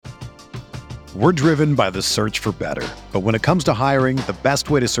We're driven by the search for better. But when it comes to hiring, the best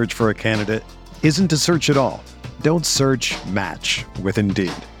way to search for a candidate isn't to search at all. Don't search, match with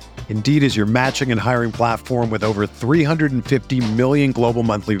Indeed. Indeed is your matching and hiring platform with over 350 million global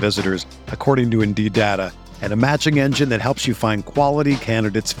monthly visitors, according to Indeed data, and a matching engine that helps you find quality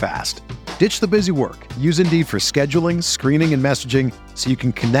candidates fast. Ditch the busy work. Use Indeed for scheduling, screening, and messaging so you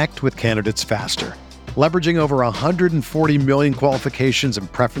can connect with candidates faster. Leveraging over 140 million qualifications and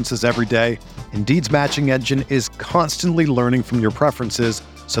preferences every day, Indeed's matching engine is constantly learning from your preferences,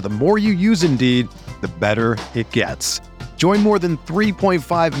 so the more you use Indeed, the better it gets. Join more than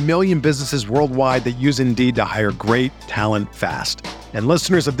 3.5 million businesses worldwide that use Indeed to hire great talent fast. And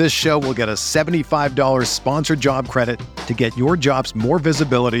listeners of this show will get a $75 sponsored job credit to get your jobs more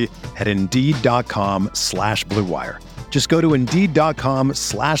visibility at Indeed.com/Blue Wire. Just go to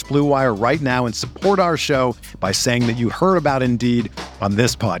Indeed.com/Blue Wire right now and support our show by saying that you heard about Indeed on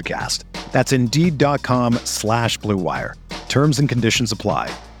this podcast. That's Indeed.com/Blue Wire. Terms and conditions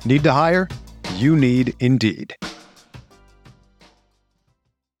apply. Need to hire? You need Indeed.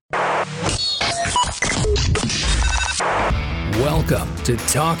 Welcome to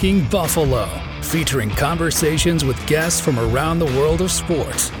Talking Buffalo, featuring conversations with guests from around the world of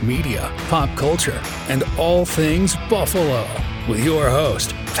sports, media, pop culture, and all things Buffalo, with your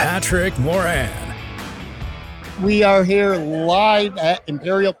host, Patrick Moran. We are here live at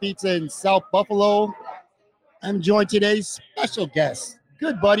Imperial Pizza in South Buffalo. I'm joined today's special guest,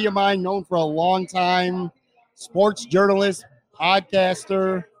 good buddy of mine, known for a long time, sports journalist,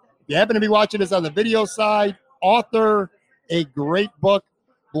 podcaster. If you happen to be watching this on the video side, author, a great book,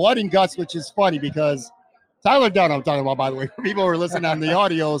 Blood and Guts, which is funny because Tyler Dunne, I'm talking about, by the way, for people who are listening on the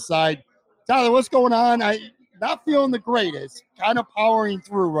audio side. Tyler, what's going on? I not feeling the greatest, kind of powering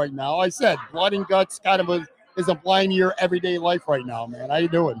through right now. I said Blood and Guts kind of is applying to your everyday life right now, man. How you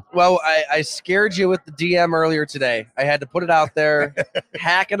doing? Well, I scared you with the DM earlier today. I had to put it out there,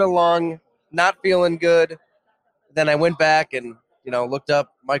 hacking along, not feeling good. Then I went back and, looked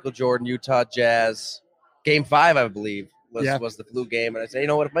up Michael Jordan, Utah Jazz, Game 5, I believe. Was the flu game, and I said, you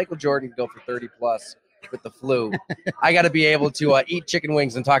know what, if Michael Jordan can go for 30 plus with the flu, I got to be able to eat chicken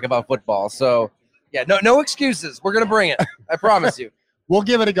wings and talk about football. So yeah, no excuses, we're gonna bring it, I promise you. We'll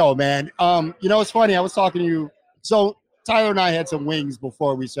give it a go, man. It's funny, I was talking to you, so Tyler and I had some wings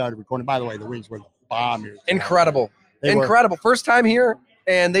before we started recording. By the way, the wings were the bomb here. Incredible. First time here,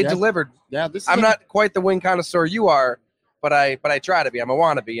 and they delivered. I'm not quite the wing connoisseur you are, but I try to be. I'm a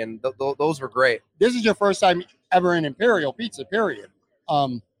wannabe, and those were great. This is your first time ever in Imperial Pizza, period.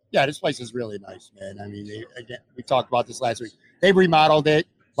 This place is really nice, man. I mean, we talked about this last week. They remodeled it,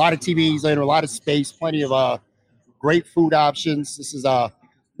 a lot of TVs later, a lot of space, plenty of great food options.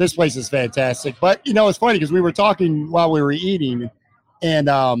 This place is fantastic. But it's funny because we were talking while we were eating, and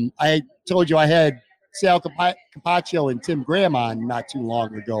I told you I had Sal Capaccio and Tim Graham on not too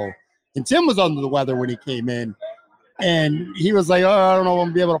long ago, and Tim was under the weather when he came in. And he was like, I don't know if I'm going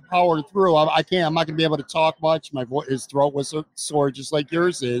to be able to power through. I'm not going to be able to talk much. His throat was sore just like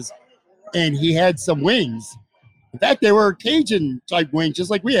yours is. And he had some wings. In fact, they were Cajun-type wings, just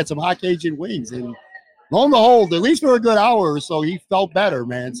like we had some hot Cajun wings. And lo and behold, at least for a good hour or so, he felt better,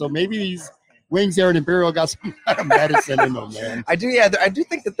 man. So maybe these wings there at Imperial got some kind of medicine in them, man. I do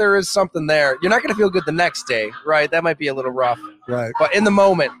think that there is something there. You're not going to feel good the next day, right? That might be a little rough. Right. But in the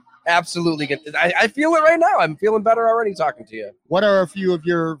moment, absolutely good. I feel it right now. I'm feeling better already talking to you. What are a few of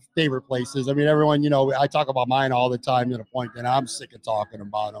your favorite places? I mean, everyone, I talk about mine all the time to the point that I'm sick of talking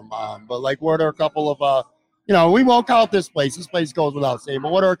about them. But what are a couple of, we won't count this place. This place goes without saying.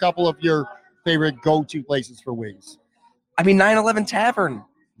 But what are a couple of your favorite go-to places for wings? I mean, 9/11 Tavern.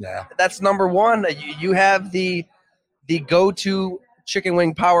 Yeah. That's number one. You have the go-to chicken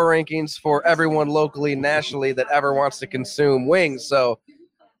wing power rankings for everyone locally and nationally that ever wants to consume wings. So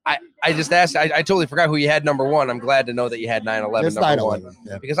I just asked. I totally forgot who you had number one. I'm glad to know that you had 9/11 number one.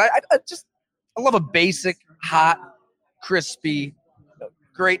 Yeah. Because I love a basic, hot, crispy,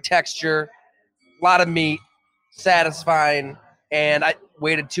 great texture, a lot of meat, satisfying. And I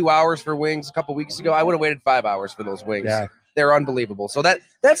waited 2 hours for wings a couple weeks ago. I would have waited 5 hours for those wings. Yeah. They're unbelievable. So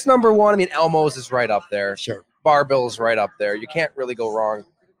that's number one. I mean, Elmo's is right up there. Sure. Barbell's right up there. You can't really go wrong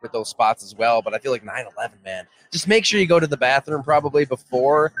with those spots as well. But I feel like 9/11, man. Just make sure you go to the bathroom probably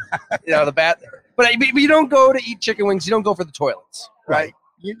before, the bath. But you don't go to eat chicken wings. You don't go for the toilets, right?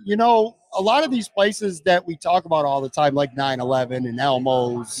 A lot of these places that we talk about all the time, like 9/11 and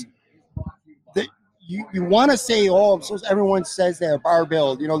Elmo's, you want to say, so everyone says they're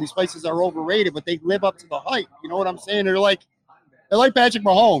Barbell. These places are overrated, but they live up to the hype. You know what I'm saying? They're like Patrick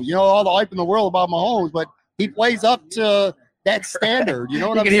Mahomes. All the hype in the world about Mahomes, but he plays up to that standard. You know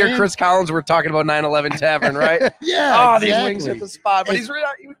what You I'm can saying? hear Chris Collins. We're talking about 9/11 Tavern, right? Yeah. Oh, exactly. these wings hit the spot. But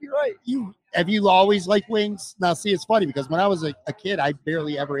you're right. Have you always liked wings? Now, see, it's funny because when I was a kid, I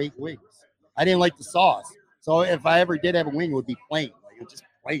barely ever ate wings. I didn't like the sauce. So if I ever did have a wing, it would be plain. Like, it would just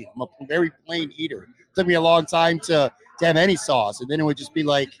plain. I'm a very plain eater. It took me a long time to have any sauce. And then it would just be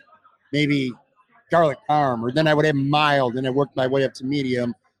like maybe garlic parm, or then I would have mild, and I worked my way up to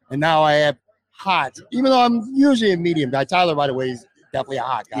medium. And now I have hot, even though I'm usually a medium guy. Tyler, by the way, is definitely a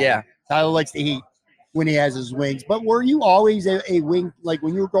hot guy. Yeah. Tyler likes to eat when he has his wings. But were you always a wing, like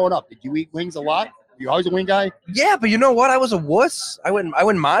when you were growing up, did you eat wings a lot? You always a wing guy? Yeah, but you know what? I was a wuss. I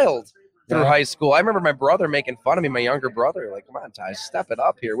went mild through high school. I remember my brother making fun of me, my younger brother, like, come on, Ty, step it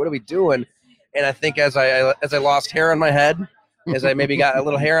up here. What are we doing? And I think as I lost hair on my head, as I maybe got a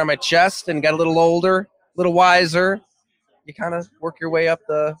little hair on my chest and got a little older, a little wiser, you kind of work your way up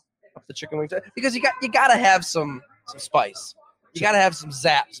the chicken wing, because you gotta have some spice. You gotta have some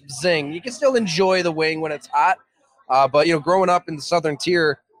zap, some zing. You can still enjoy the wing when it's hot, but growing up in the southern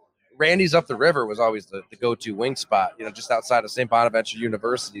tier, Randy's up the river was always the go-to wing spot. Just outside of St. Bonaventure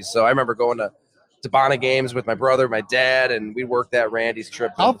University. So I remember going to Bonna games with my brother, my dad, and we worked that Randy's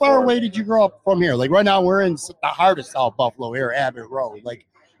trip. How far away did you grow up from here? Like right now, we're in the heart of South Buffalo here, Abbott Road. Like,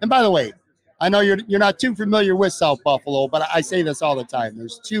 and by the way, I know you're not too familiar with South Buffalo, but I say this all the time.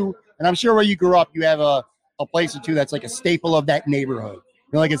 There's two, and I'm sure where you grew up, you have a place or two that's like a staple of that neighborhood.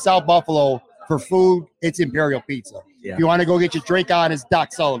 Like in South Buffalo, for food, it's Imperial Pizza. Yeah. If you want to go get your drink on, it's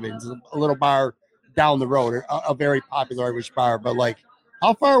Doc Sullivan's, a little bar down the road, a very popular Irish bar. But like,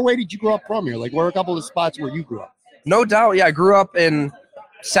 how far away did you grow up from here? Like, where are a couple of the spots where you grew up? No doubt. Yeah, I grew up in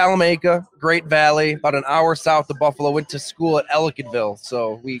Salamanca, Great Valley, about an hour south of Buffalo. Went to school at Ellicottville,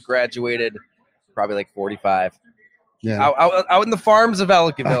 so we graduated probably like 45. Yeah, out in the farms of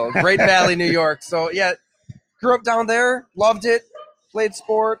Ellicottville, Great Valley, New York. So yeah, grew up down there, loved it, played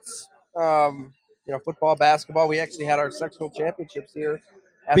sports, football, basketball. We actually had our sectional championships here.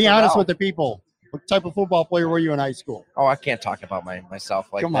 Be honest with the people. What type of football player were you in high school? Oh, I can't talk about myself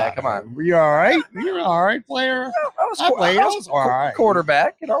like that. Come on. Were you all right? You're an all right player. I was all right.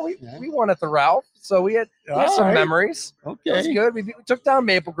 Quarterback. We won at the Ralph, so we had some memories. Okay. It was good. We took down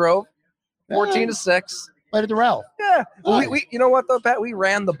Maple Grove, 14-6. Played at the Ralph. Yeah. Nice. We you know what though, Pat? We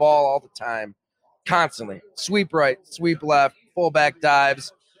ran the ball all the time, constantly. Sweep right, sweep left, fullback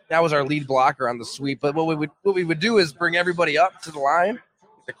dives. That was our lead blocker on the sweep. But what we would do is bring everybody up to the line,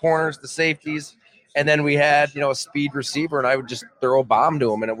 the corners, the safeties, and then we had a speed receiver, and I would just throw a bomb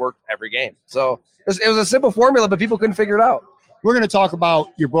to him, and it worked every game. So it was a simple formula, but people couldn't figure it out. We're going to talk about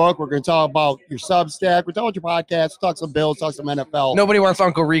your book. We're going to talk about your Substack. We're talking about your podcast. We'll talk some Bills, talk some NFL. Nobody wants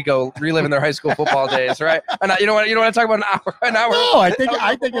Uncle Rico reliving their high school football days, right? And you know what? You don't want to talk about an hour. No, I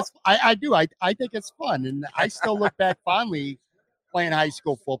think it's I do. I think it's fun, and I still look back fondly playing high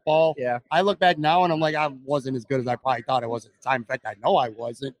school football. Yeah. I look back now and I'm like, I wasn't as good as I probably thought I was at the time. In fact, I know I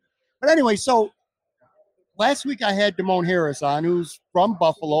wasn't. But anyway, so last week I had Damone Harris on, who's from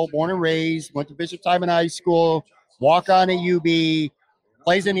Buffalo, born and raised, went to Bishop Simon High School, walk on at UB,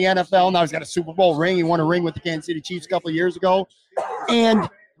 plays in the NFL. Now he's got a Super Bowl ring. He won a ring with the Kansas City Chiefs a couple of years ago. And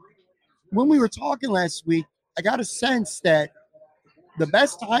when we were talking last week, I got a sense that the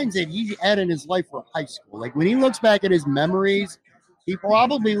best times that he had in his life were high school. Like when he looks back at his memories, he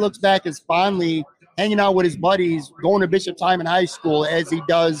probably looks back as fondly hanging out with his buddies, going to Bishop Simon High School as he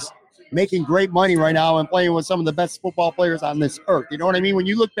does making great money right now and playing with some of the best football players on this earth. You know what I mean? When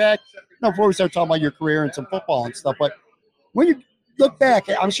you look back, before we start talking about your career and some football and stuff, but when you look back,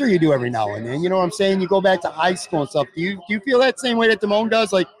 I'm sure you do every now and then, you know what I'm saying? You go back to high school and stuff. Do you feel that same way that Damone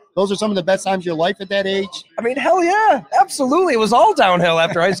does? Like those are some of the best times of your life at that age? I mean, hell yeah, absolutely. It was all downhill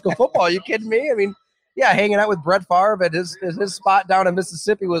after high school football. Are you kidding me? I mean, yeah, hanging out with Brett Favre at his spot down in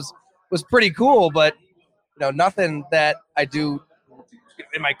Mississippi was pretty cool, but nothing that I do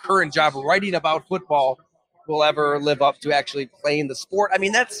in my current job writing about football will ever live up to actually playing the sport. I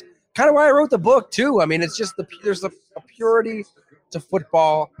mean, that's kind of why I wrote the book too. I mean, it's just there's a purity to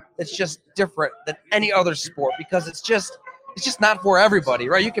football that's just different than any other sport because it's just not for everybody,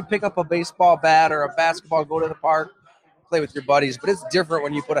 right? You can pick up a baseball bat or a basketball, go to the park, play with your buddies, but it's different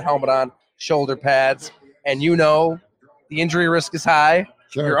when you put a helmet on, shoulder pads, and the injury risk is high.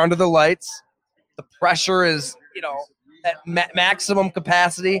 Sure. You're under the lights. The pressure is, at maximum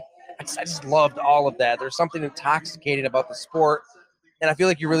capacity. I just loved all of that. There's something intoxicating about the sport. And I feel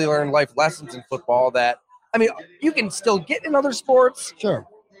like you really learn life lessons in football that, I mean, you can still get in other sports. Sure.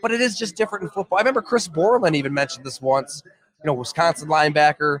 But it is just different in football. I remember Chris Borland even mentioned this once. Wisconsin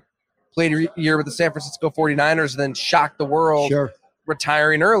linebacker, played a year with the San Francisco 49ers, and then shocked the world, Sure.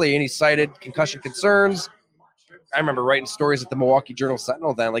 retiring early. And he cited concussion concerns. I remember writing stories at the Milwaukee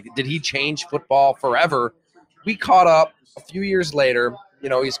Journal-Sentinel then. Like, did he change football forever? We caught up a few years later. You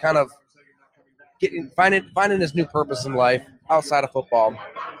know, he's kind of finding his new purpose in life outside of football.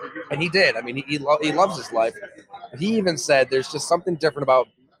 And he did. I mean, he loves his life. He even said there's just something different about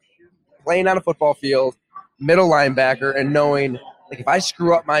playing on a football field, middle linebacker, and knowing, like, if I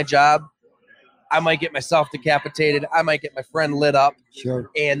screw up my job, I might get myself decapitated. I might get my friend lit up. Sure.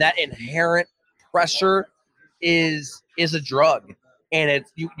 And that inherent pressure is a drug. And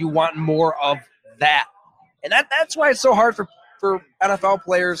it's you want more of that. And that's why it's so hard for NFL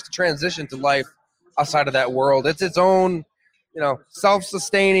players to transition to life outside of that world. It's its own,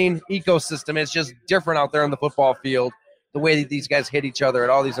 self-sustaining ecosystem. It's just different out there on the football field, the way that these guys hit each other at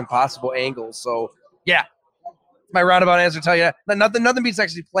all these impossible angles. So, yeah, my roundabout answer to tell you that nothing beats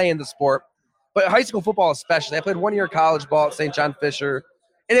actually playing the sport. But high school football especially. I played 1 year college ball at St. John Fisher,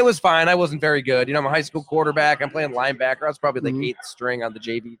 and it was fine. I wasn't very good. I'm a high school quarterback. I'm playing linebacker. I was probably like eighth string on the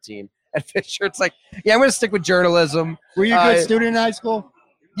JV team at Fisher. It's like, yeah, I'm going to stick with journalism. Were you a good student in high school?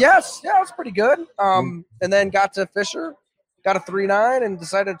 Yes. Yeah, I was pretty good. And then got to Fisher, got a 3.9, and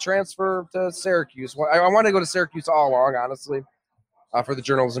decided to transfer to Syracuse. I wanted to go to Syracuse all along, honestly, for the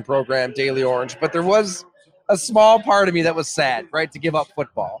journalism program, Daily Orange. But there was a small part of me that was sad, right, to give up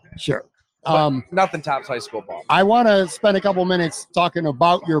football. Sure. Nothing tops high school ball. I want to spend a couple minutes talking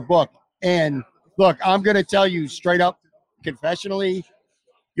about your book. And look, I'm going to tell you straight up, confessionally,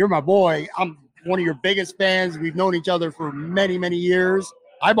 you're my boy. I'm one of your biggest fans. We've known each other for many, many years.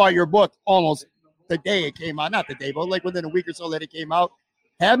 I bought your book almost the day it came out. Not the day, but like within a week or so that it came out.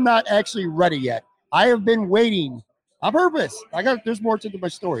 Have not actually read it yet. I have been waiting on purpose. There's more to my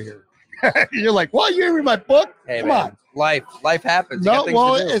story here. You're like, well, you didn't read my book? Hey, Come man. on. Life happens. No,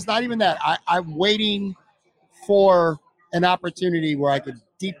 well, it's not even that. I'm waiting for an opportunity where I could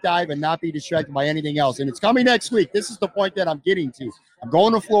deep dive and not be distracted by anything else. And it's coming next week. This is the point that I'm getting to. I'm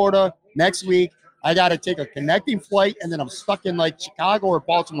going to Florida next week. I got to take a connecting flight, and then I'm stuck in like Chicago or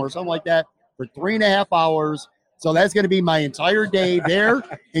Baltimore or something like that for 3.5 hours. So that's going to be my entire day there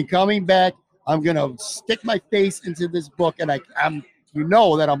and coming back. I'm going to stick my face into this book, and I'm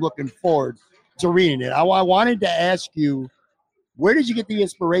that I'm looking forward to reading it. I wanted to ask you, where did you get the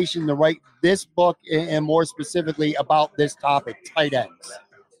inspiration to write this book, and more specifically about this topic, tight ends?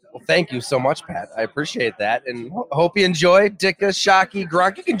 Well, thank you so much, Pat. I appreciate that, and hope you enjoy. Dicka, Shockey,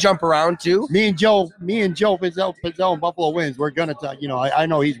 Gronk. You can jump around too. Me and Joe Pizzell and Buffalo Wins. We're gonna talk. I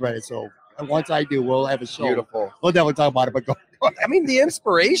know he's ready. So once I do, we'll have a show. Beautiful. We'll definitely talk about it. But go I mean, the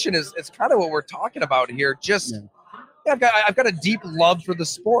inspiration is kind of what we're talking about here. Just. Yeah. I've got a deep love for the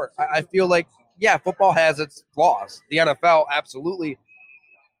sport. I feel like, yeah, football has its flaws. The NFL absolutely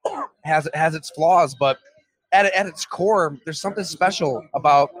has its flaws, but at its core, there's something special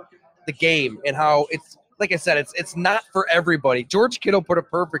about the game and how it's, like I said, it's not for everybody. George Kittle put it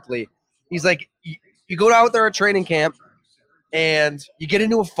perfectly. He's like, you go out there at training camp and you get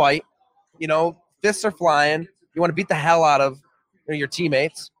into a fight, fists are flying. You want to beat the hell out of your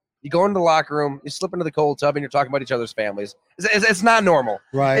teammates. You go into the locker room, you slip into the cold tub, and you're talking about each other's families. It's not normal,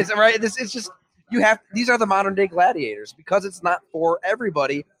 right? It's right. It's just these are the modern day gladiators because it's not for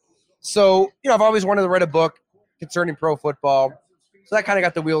everybody. So I've always wanted to write a book concerning pro football. So that kind of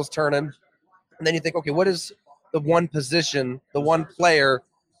got the wheels turning. And then you think, okay, what is the one position, the one player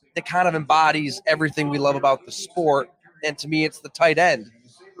that kind of embodies everything we love about the sport? And to me, it's the tight end.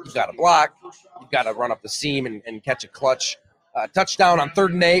 You've got to block, you've got to run up the seam and catch a clutch. Touchdown on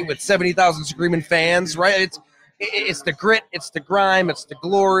 3rd and 8 with 70,000 screaming fans, right? It's the grit, it's the grime, it's the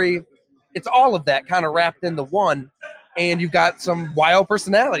glory. It's all of that kind of wrapped into one. And you've got some wild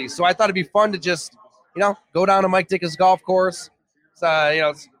personalities. So I thought it'd be fun to just, go down to Mike Dicka's golf course,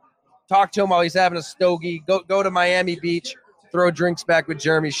 talk to him while he's having a stogie, go to Miami Beach, throw drinks back with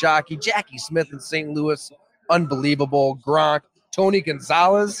Jeremy Shockey, Jackie Smith in St. Louis, unbelievable, Gronk, Tony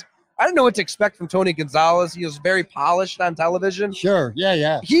Gonzalez. I didn't know what to expect from Tony Gonzalez. He was very polished on television. Sure,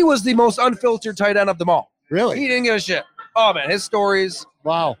 yeah. He was the most unfiltered tight end of them all. Really? He didn't give a shit. Oh, man, his stories,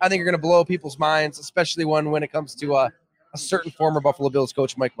 wow, I think are going to blow people's minds, especially when it comes to a certain former Buffalo Bills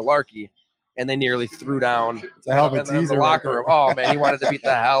coach, Mike Mularkey, and they nearly threw down in the locker room. Oh, man, he wanted to beat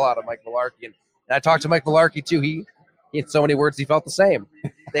the hell out of Mike Mularkey. And I talked to Mike Mularkey, too. He had so many words he felt the same.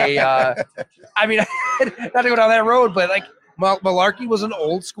 They, I mean, not to go down that road, but like, Mularkey was an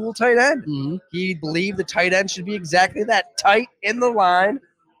old school tight end. Mm-hmm. He believed the tight end should be exactly that, tight in the line,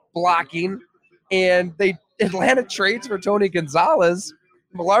 blocking. And Atlanta trades for Tony Gonzalez.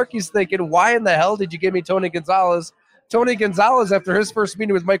 Mularkey's thinking, why in the hell did you give me Tony Gonzalez? Tony Gonzalez, after his first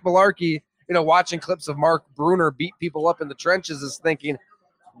meeting with Mike Mularkey, watching clips of Mark Bruner beat people up in the trenches, is thinking,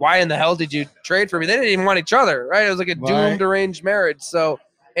 why in the hell did you trade for me? They didn't even want each other, right? It was like a doomed arranged marriage. So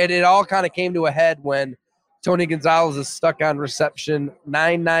it all kind of came to a head when Tony Gonzalez is stuck on reception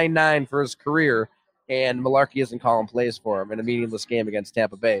 999 for his career, and Malarkey isn't calling plays for him in a meaningless game against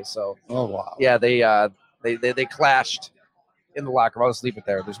Tampa Bay. So, yeah, they clashed in the locker room. I'll just leave it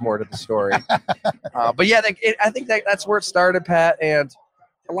there. There's more to the story. But yeah, I think that's where it started, Pat. And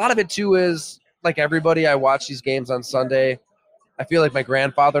a lot of it too is like everybody. I watch these games on Sunday. I feel like my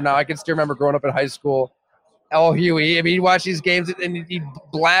grandfather now. I can still remember growing up in high school. Oh, Huey. I mean, he'd watch these games and he'd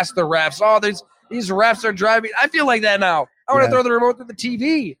blast the refs. Oh, these refs are driving. I feel like that now. I want to throw the remote to the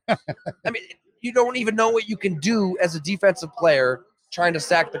TV. I mean, you don't even know what you can do as a defensive player trying to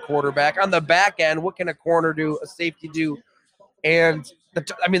sack the quarterback. On the back end, what can a corner do, a safety do? And,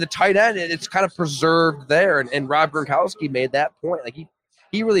 the tight end, it's kind of preserved there. And Rob Gronkowski made that point. Like,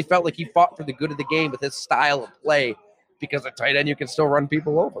 he really felt like he fought for the good of the game with his style of play, because a tight end, you can still run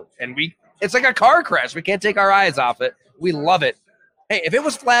people over. And it's like a car crash. We can't take our eyes off it. We love it. Hey, if it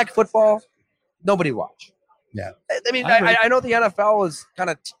was flag football, nobody watch. Yeah. I mean, I know the NFL is kind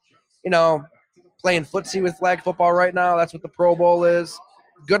of, playing footsie with flag football right now. That's what the Pro Bowl is.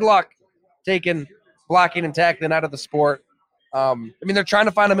 Good luck taking blocking and tackling out of the sport. They're trying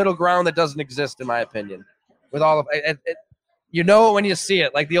to find a middle ground that doesn't exist, in my opinion. With all of it, you know it when you see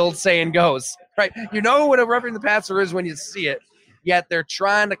it, like the old saying goes, right? You know what a roughing the passer is when you see it. Yet they're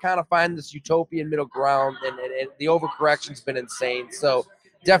trying to kind of find this utopian middle ground, and the overcorrection's been insane. So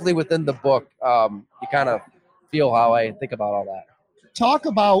definitely within the book, you kind of feel how I think about all that. Talk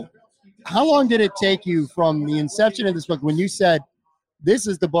about how long did it take you from the inception of this book when you said, this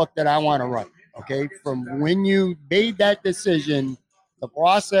is the book that I want to write, okay? From when you made that decision, the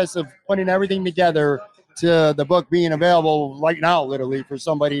process of putting everything together to the book being available right now, literally, for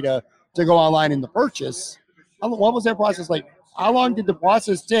somebody to go online and to purchase. What was that process like? How long did the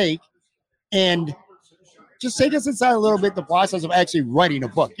process take? And just take us inside a little bit, the process of actually writing a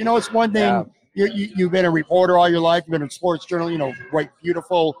book. It's one thing, you've been a reporter all your life, you've been a sports journal, write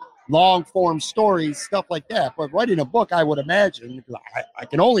beautiful, long-form stories, stuff like that. But writing a book, I would imagine, because I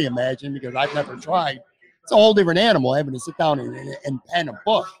can only imagine because I've never tried, it's a whole different animal having to sit down and pen a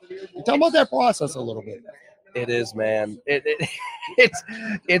book. Tell about that process a little bit. It is, man.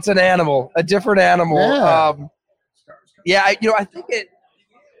 It's an animal, a different animal. Yeah. I think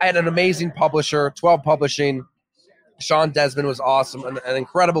I had an amazing publisher, 12 Publishing. Sean Desmond was awesome, an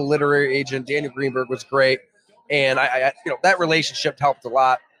incredible literary agent. Daniel Greenberg was great. And I that relationship helped a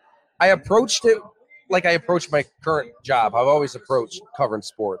lot. I approached it like I approached my current job. I've always approached covering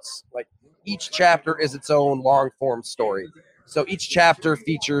sports. Like, each chapter is its own long-form story. So each chapter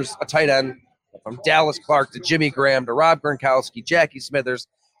features a tight end, from Dallas Clark to Jimmy Graham to Rob Gronkowski, Jackie Smithers,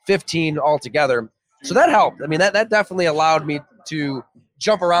 15 altogether. So that helped. I mean, that definitely allowed me to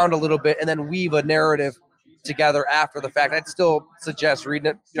jump around a little bit and then weave a narrative together after the fact. I'd still suggest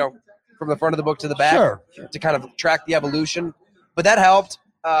reading it, from the front of the book to the back to kind of track the evolution. But that helped.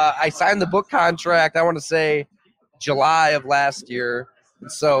 I signed the book contract, I want to say, July of last year.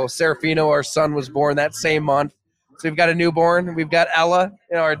 And so Serafino, our son, was born that same month. So we've got a newborn. We've got Ella,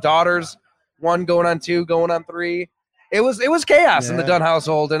 our daughters, 1 going on 2, going on 3. It was chaos in the Dunne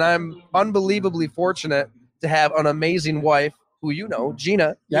household, and I'm unbelievably fortunate to have an amazing wife who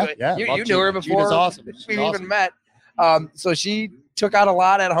Gina. You knew her before. Gina's awesome. We even met. So she took out a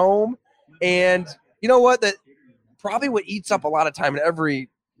lot at home, and you know what? That probably what eats up a lot of time, and every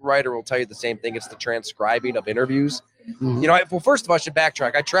writer will tell you the same thing. It's the transcribing of interviews. Mm-hmm. First of all, I should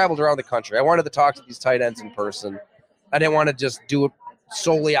backtrack. I traveled around the country. I wanted to talk to these tight ends in person. I didn't want to just do it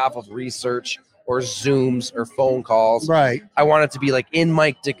solely off of research or Zooms or phone calls. Right. I want it to be like in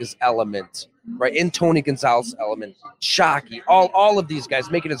Mike Ditka's element, right? In Tony Gonzalez's element, Shockey, all of these guys,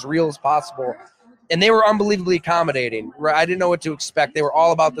 make it as real as possible. And they were unbelievably accommodating. Right? I didn't know what to expect. They were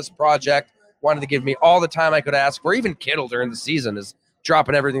all about this project, wanted to give me all the time I could ask for. Even Kittle during the season is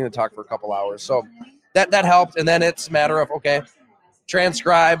dropping everything to talk for a couple hours. So that helped. And then it's a matter of, okay,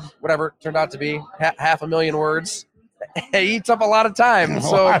 transcribe, whatever it turned out to be, 500,000 words. It eats up a lot of time.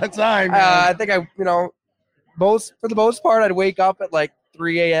 So a lot of time. I think for the most part, I'd wake up at like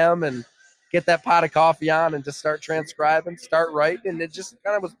 3 a.m. and get that pot of coffee on and just start transcribing, start writing. And it just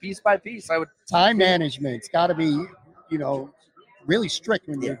kind of was piece by piece. Time management's got to be, really strict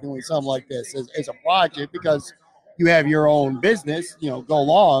when you're doing something like this as a project, because you have your own business, go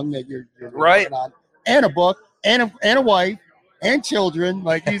along that you're right working on, and a book and a wife and children,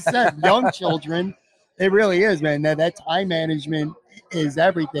 like you said, young children. It really is, man. That time management is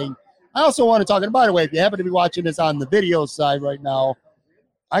everything. I also want to talk, and by the way, if you happen to be watching this on the video side right now,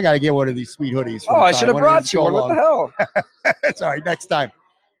 I got to get one of these sweet hoodies. I should have brought you one. What the hell? It's all right. Next time.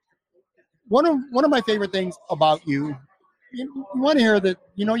 one of my favorite things about you want to hear that,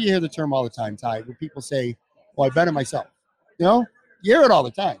 you hear the term all the time, Ty, where people say, well, I bet it myself. You hear it all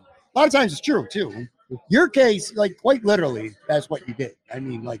the time. A lot of times it's true too. Your case, like quite literally, that's what you did. I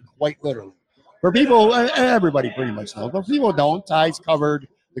mean, like quite literally. For people, everybody pretty much knows, but people don't. Ty's covered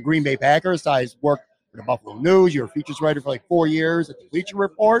the Green Bay Packers. Ty's worked for the Buffalo News. You were a features writer for like 4 years at the Bleacher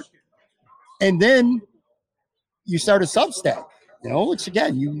Report. And then you start a Substack, which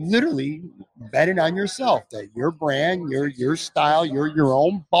again, you literally betted on yourself that your brand, your style, you're your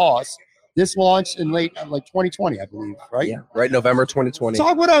own boss. This launched in late, like 2020, I believe, right? Yeah, right, November 2020.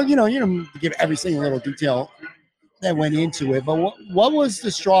 Talk about, you don't give every single little detail that went into it, but what was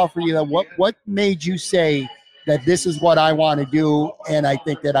the straw for you? What made you say that this is what I want to do, and I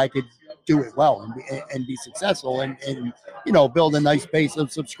think that I could do it well and be successful and build a nice base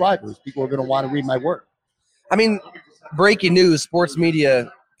of subscribers? People are going to want to read my work. I mean, breaking news, sports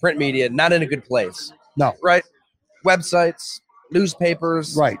media, print media, not in a good place. No. Right? Websites,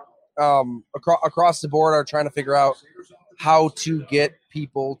 newspapers, right, across the board are trying to figure out how to get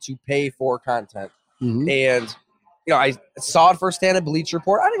people to pay for content. Mm-hmm. And I saw it firsthand at Bleacher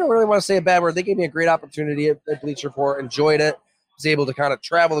Report. I didn't even really want to say a bad word. They gave me a great opportunity at Bleacher Report. Enjoyed it. Was able to kind of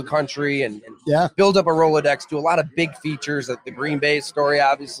travel the country and build up a Rolodex. Do a lot of big features. Like the Green Bay story,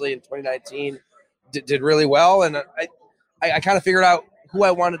 obviously, in 2019, did really well. And I kind of figured out who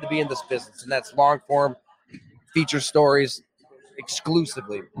I wanted to be in this business, and that's long form feature stories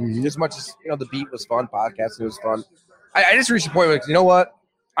exclusively. Mm-hmm. As much as the beat was fun, podcasting was fun. I just reached a point where, you know what,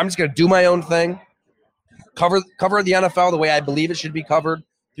 I'm just going to do my own thing. Cover the NFL the way I believe it should be covered,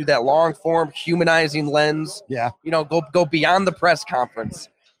 through that long form humanizing lens. Yeah. Go beyond the press conference,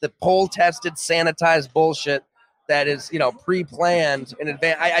 the poll tested, sanitized bullshit that is, pre-planned in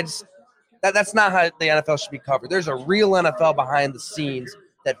advance. That's not how the NFL should be covered. There's a real NFL behind the scenes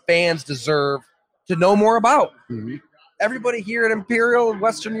that fans deserve to know more about. Mm-hmm. Everybody here at Imperial,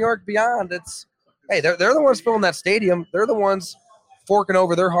 Western New York, beyond, they're the ones filling that stadium. They're the ones forking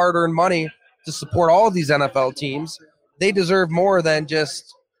over their hard-earned money to support all of these NFL teams. They deserve more than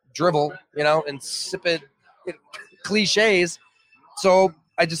just drivel, insipid cliches. So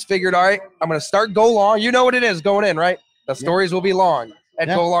I just figured, all right, I'm going to start Go Long. You know what it is going in, right? The stories will be long at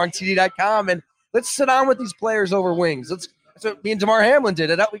golongtd.com. And let's sit down with these players over wings. That's what me and Damar Hamlin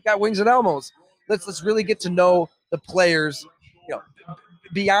did. We got Wings and Elmos. Let's really get to know the players,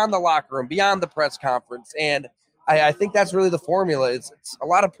 beyond the locker room, beyond the press conference. And I think that's really the formula. It's a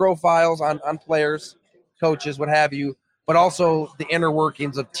lot of profiles on players, coaches, what have you, but also the inner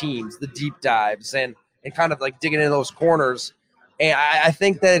workings of teams, the deep dives, and kind of like digging into those corners. And I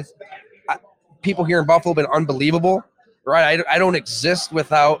think that people here in Buffalo have been unbelievable, right? I don't exist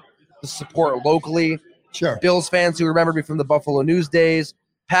without the support locally. Sure. Bills fans who remember me from the Buffalo News days,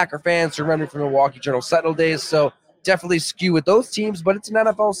 Packer fans who remember me from the Milwaukee Journal Sentinel days. So definitely skew with those teams, but it's an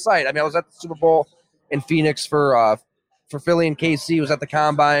NFL site. I mean, I was at the Super Bowl in Phoenix for Philly and KC. Was at the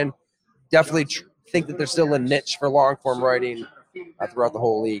Combine. Definitely think that there's still a niche for long form writing throughout the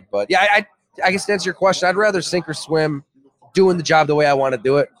whole league. But yeah, I guess to answer your question, I'd rather sink or swim doing the job the way I want to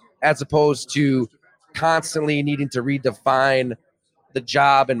do it, as opposed to constantly needing to redefine the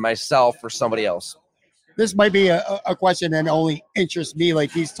job and myself for somebody else. This might be a question that only interests me,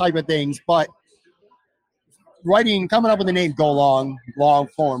 like these type of things, but writing, coming up with the name Go Long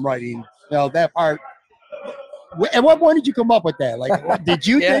form writing, that part. At what point did you come up with that? Like, did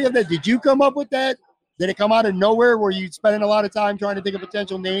you think of that? Did you come up with that? Did it come out of nowhere? Were you spending a lot of time trying to think of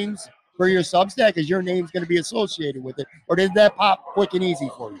potential names for your Substack, because your name's going to be associated with it? Or did that pop quick and easy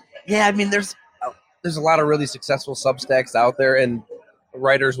for you? Yeah, I mean, there's a lot of really successful Substacks out there, and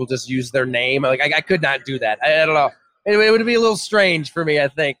writers will just use their name. Like, I could not do that. I don't know. Anyway, it would be a little strange for me, I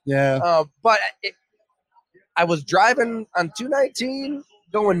think. Yeah. But I was driving on 219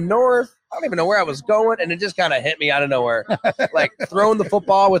 going north. I don't even know where I was going, and it just kind of hit me out of nowhere. Like throwing the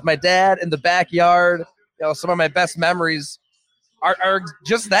football with my dad in the backyard. Some of my best memories are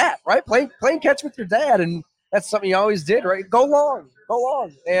just that, right? Playing catch with your dad, and that's something you always did, right? Go long.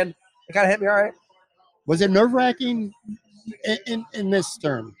 And it kind of hit me, all right. Was it nerve-wracking in this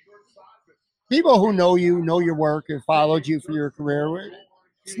term? People who know you, know your work, and followed you for your career,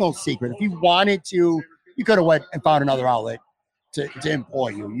 it's no secret. If you wanted to, you could have went and found another outlet to employ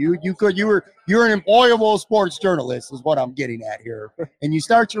you. You're an employable sports journalist is what I'm getting at here. And you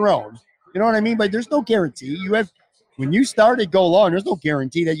start your own. You know what I mean? But there's no guarantee. When you started Go Long, there's no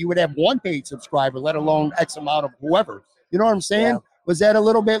guarantee that you would have one paid subscriber, let alone X amount of whoever. You know what I'm saying? Yeah. Was that a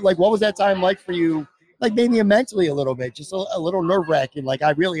little bit like, what was that time like for you? Like maybe mentally a little bit, just a little nerve-wracking. Like, I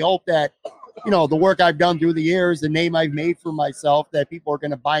really hope that the work I've done through the years, the name I've made for myself, that people are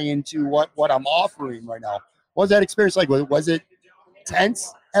going to buy into what I'm offering right now. What was that experience like? Was it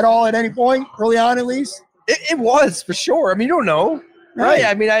tense at all at any point early on, at least? It was, for sure. I mean, you don't know, right?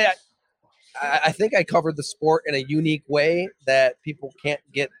 I mean, I think I covered the sport in a unique way that people can't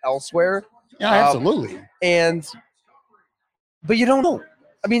get elsewhere. Yeah, absolutely. But you don't know.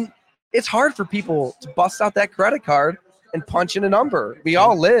 I mean, it's hard for people to bust out that credit card and punch in a number. We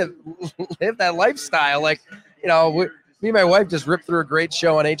all live that lifestyle. Like, me and my wife just ripped through a great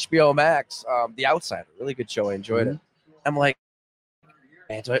show on HBO Max, The Outsider. Really good show. I enjoyed it. I'm like,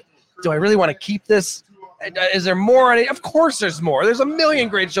 man, do I really want to keep this? Is there more on it? Of course there's more. There's a million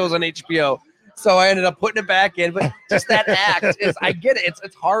great shows on HBO. So I ended up putting it back in. But just that act is, I get it.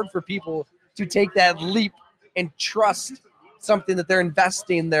 It's hard for people to take that leap and trust something that they're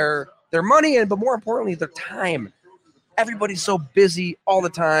investing their money in, but more importantly, their time. Everybody's so busy all the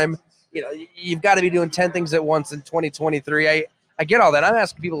time. You've got to be doing 10 things at once in 2023. I get all that. I'm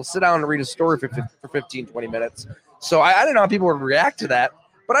asking people to sit down and read a story for 15, 20 minutes. So I didn't know how people would react to that,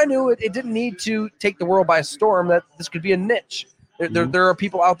 but I knew it didn't need to take the world by storm, that this could be a niche. There are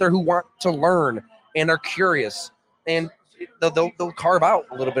people out there who want to learn and are curious, and they'll carve out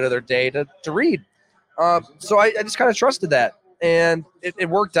a little bit of their day to read. So I just kind of trusted that, and it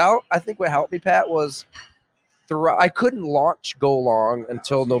worked out. I think what helped me, Pat, was I couldn't launch Go Long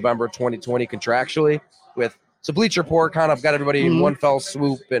until November 2020 contractually. So Bleacher Report kind of got everybody in one fell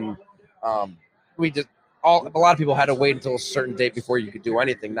swoop, and a lot of people had to wait until a certain date before you could do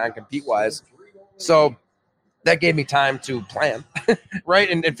anything non-compete wise. So that gave me time to plan, right,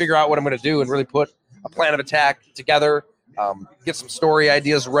 and figure out what I'm going to do and really put a plan of attack together, get some story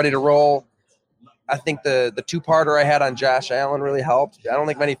ideas ready to roll. I think the two-parter I had on Josh Allen really helped. I don't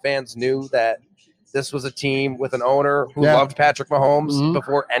think many fans knew that this was a team with an owner who loved Patrick Mahomes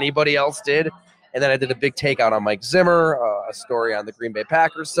before anybody else did. And then I did a big takeout on Mike Zimmer, a story on the Green Bay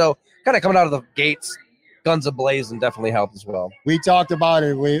Packers. So kind of coming out of the gates, guns ablazing, definitely helped as well. We talked about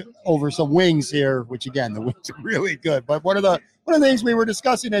it over some wings here, which again, the wings are really good. But one of the things we were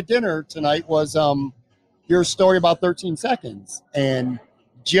discussing at dinner tonight was your story about 13 seconds. And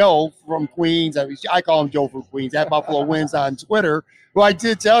Joe from Queens, I call him Joe from Queens, at Buffalo Wins on Twitter, who I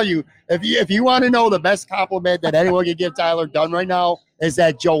did tell you, if you want to know the best compliment that anyone can give Tyler Dunne right now, is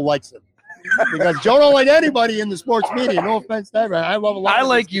that Joe likes him. Because Joe don't like anybody in the sports media. No offense to everyone. I love a lot. I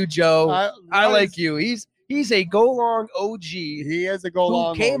like you, Joe. I like you. He's a Go Long OG. He is a Go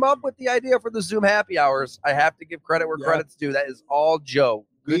Long. Who came up with the idea for the Zoom happy hours. I have to give credit where credit's due. That is all Joe.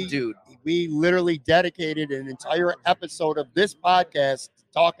 Good dude. We literally dedicated an entire episode of this podcast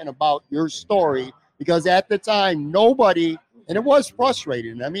talking about your story, because at the time nobody, and it was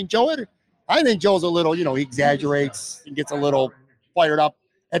frustrating. I mean, I think Joe's a little, he exaggerates and gets a little fired up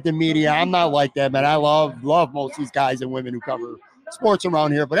at the media. I'm not like that, man. I love most of these guys and women who cover sports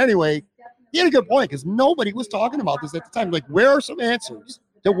around here. But anyway, he had a good point, because nobody was talking about this at the time. Like, where are some answers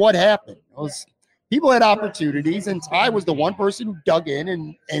to what happened? People had opportunities, and Ty was the one person who dug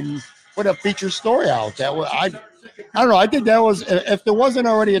in and put a feature story out. That was, I don't know. I think that was, if there wasn't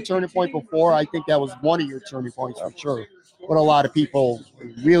already a turning point before, I think that was one of your turning points for sure. But a lot of people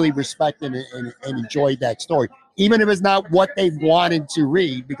really respected and enjoyed that story, even if it's not what they wanted to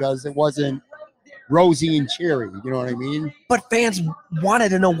read, because it wasn't rosy and cheery. You know what I mean? But fans wanted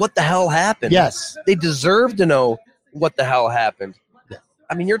to know what the hell happened. Yes. They deserve to know what the hell happened. Yeah.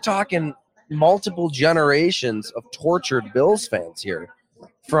 I mean, you're talking multiple generations of tortured Bills fans here.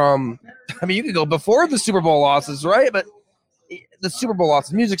 You could go before the Super Bowl losses, right? But the Super Bowl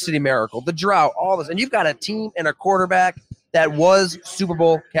losses, Music City Miracle, the drought, all this. And you've got a team and a quarterback that was Super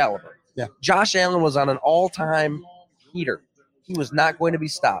Bowl caliber. Yeah. Josh Allen was on an all-time heater. He was not going to be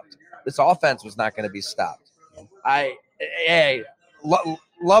stopped. This offense was not going to be stopped.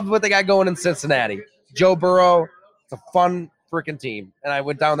 Loved what they got going in Cincinnati. Joe Burrow, it's a fun freaking team. And I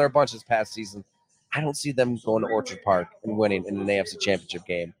went down there a bunch this past season. I don't see them going to Orchard Park and winning in an AFC Championship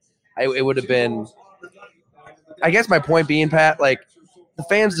game. It would have been, I guess my point being, Pat, like, the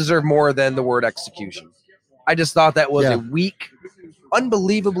fans deserve more than the word execution. I just thought that was a weak,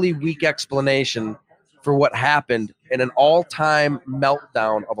 unbelievably weak explanation for what happened in an all-time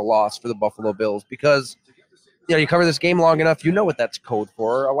meltdown of a loss for the Buffalo Bills, because you cover this game long enough, you know what that's code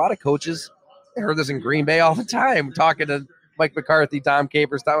for. A lot of coaches, I heard this in Green Bay all the time, talking to Mike McCarthy, Tom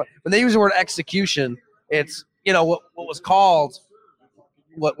Capers. When they use the word execution, it's, what was called,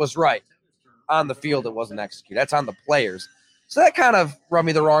 what was right. On the field, it wasn't executed. That's on the players. So that kind of rubbed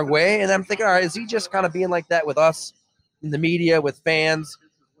me the wrong way. And I'm thinking, all right, is he just kind of being like that with us in the media, with fans?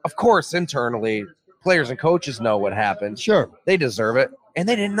 Of course, internally, players and coaches know what happened. Sure. They deserve it. and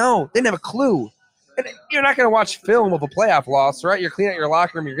they didn't know. They didn't have a clue. And you're not going to watch film of a playoff loss, right? You're cleaning out your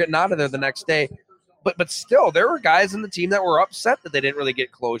locker room. You're getting out of there the next day. But still, there were guys in the team that were upset that they didn't really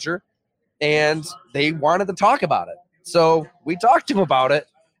get closure, and they wanted to talk about it. So we talked to them about it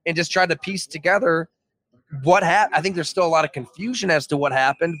and just tried to piece together what happened. I think there's still a lot of confusion as to what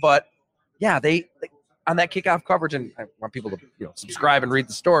happened, but yeah, they on that kickoff coverage, and I want people to subscribe and read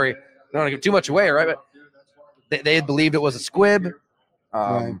the story. I don't want to give too much away, right? But they believed it was a squib.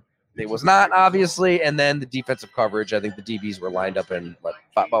 Right. It was not, obviously. And then the defensive coverage, I think the DBs were lined up in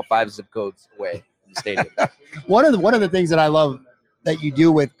about 5 zip codes away from the stadium. One of the things that I love that you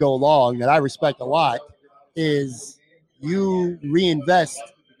do with Go Long that I respect a lot is you reinvest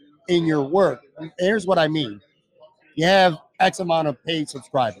in your work. Here's what I mean. You have X amount of paid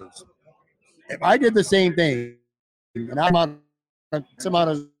subscribers. If I did the same thing and I'm on X amount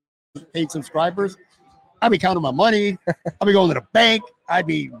of paid subscribers, I'd be counting my money. I'd be going to the bank. I'd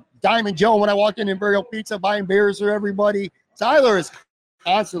be Diamond Joe when I walked in Imperial Pizza, buying beers for everybody. Tyler is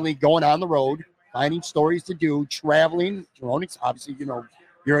constantly going on the road, finding stories to do, traveling, your own, obviously,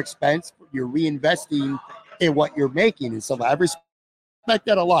 your expense, you're reinvesting in what you're making. And so I respect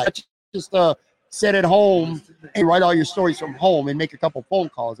that a lot. Just sit at home and write all your stories from home and make a couple phone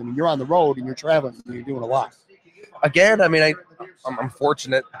calls. I mean, you're on the road and you're traveling and you're doing a lot. Again, I mean, I'm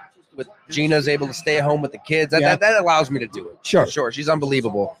fortunate with Gina's able to stay at home with the kids. That allows me to do it. Sure. She's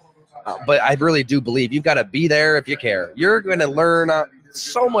unbelievable. But I really do believe you've got to be there if you care. You're going to learn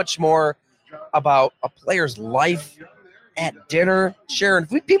so much more about a player's life at dinner, sharing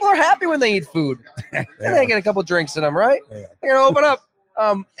food. People are happy when they eat food. And they get a couple drinks in them, right? Yeah. They're going to open up.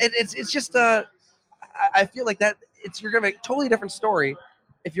 It's just I feel like that you're going to make a totally different story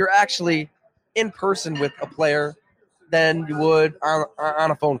if you're actually in person with a player than you would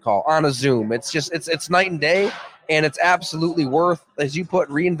on a phone call, on a Zoom. It's just it's night and day, and it's absolutely worth, as you put,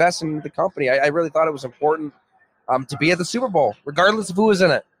 reinvesting in the company. I really thought it was important to be at the Super Bowl, regardless of who was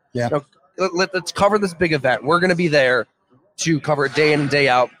in it. Yeah. Let's cover this big event. We're going to be there to cover it day in and day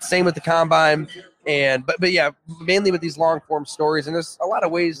out. Same with the Combine, but yeah, mainly with these long form stories. And there's a lot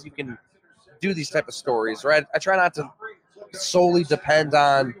of ways you can do these type of stories, right? I try not to solely depend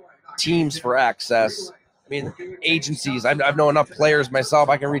on teams for access. I mean, agencies. I've known enough players myself.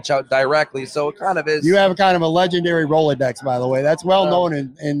 I can reach out directly. So it kind of is. You have kind of a legendary Rolodex, by the way. That's well known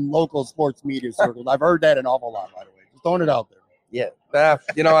in local sports media circles. I've heard that an awful lot, by the way. Just throwing it out there. Yeah.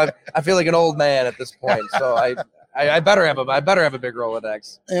 I feel like an old man at this point. So I better have a big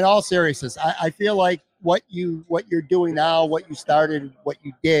Rolodex. In all seriousness, I feel like what you're doing now, what you started, what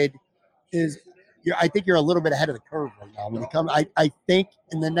you did, is I think you're a little bit ahead of the curve right now. When it comes, I think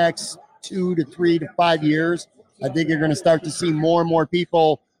in the next 2 to 3 to 5 years, I think you're going to start to see more and more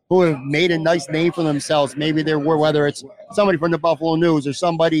people who have made a nice name for themselves. Maybe whether it's somebody from the Buffalo News or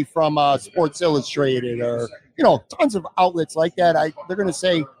somebody from Sports Illustrated or tons of outlets like that. They're going to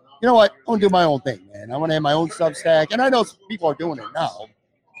say, you know what, I'm going to do my own thing, man. I'm going to have my own Substack, and I know people are doing it now.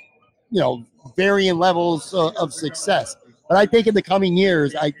 Varying levels of success. But I think in the coming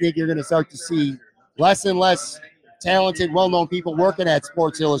years, I think you're going to start to see less and less talented, well-known people working at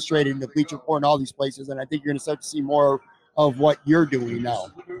Sports Illustrated and the Bleacher Report and all these places. And I think you're going to start to see more of what you're doing now.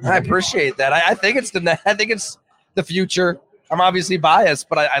 I appreciate that. I think it's the future. I'm obviously biased,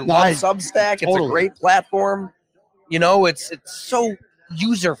 but I love Substack. Totally. It's a great platform. It's so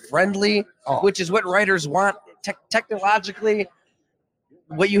user-friendly, which is what writers want technologically.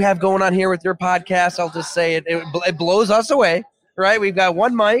 What you have going on here with your podcast, I'll just say it blows us away, right? We've got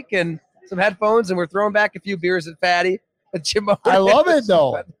one mic and some headphones, and we're throwing back a few beers at Fatty. I love it,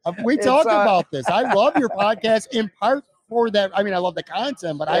 though. We talked about this. I love your podcast in part for that. I mean, I love the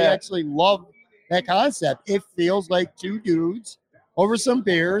content, but I actually love that concept. It feels like two dudes over some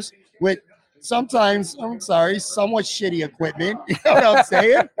beers with sometimes, somewhat shitty equipment. You know what I'm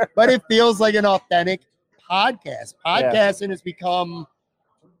saying? But it feels like an authentic podcast. Podcasting has become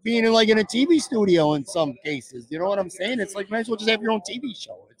being in a TV studio in some cases. You know what I'm saying? It's like, might as well just have your own TV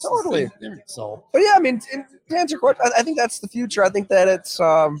show. It's totally. So, but yeah, I mean, to answer your question, I think that's the future. I think that it's,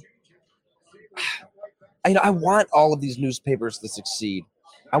 I want all of these newspapers to succeed.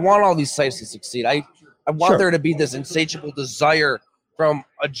 I want all these sites to succeed. I want there to be this insatiable desire from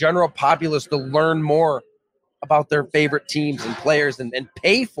a general populace to learn more about their favorite teams and players and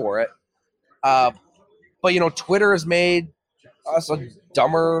pay for it. But Twitter has made us a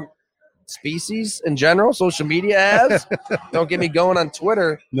dumber species in general. Social media has. Don't get me going on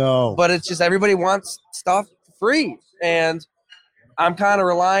Twitter. No. But it's just everybody wants stuff free. And I'm kind of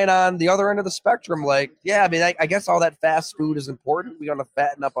relying on the other end of the spectrum. I guess all that fast food is important. We want to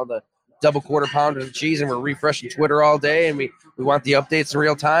fatten up on the double quarter pounders of cheese and we're refreshing Twitter all day and we want the updates in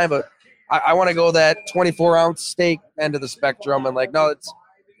real time. But I want to go that 24-ounce steak end of the spectrum and no,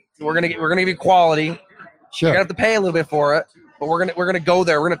 we're gonna give you quality. Sure. You're gonna have to pay a little bit for it, but we're gonna go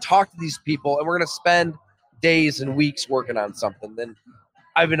there. We're gonna talk to these people and we're gonna spend days and weeks working on something. Then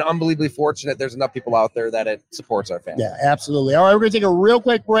I've been unbelievably fortunate. There's enough people out there that it supports our family. Yeah, absolutely. All right, we're going to take a real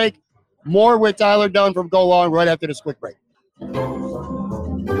quick break. More with Tyler Dunne from Go Long right after this quick break.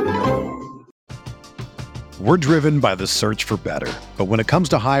 We're driven by the search for better. But when it comes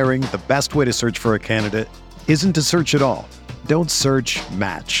to hiring, the best way to search for a candidate isn't to search at all. Don't search,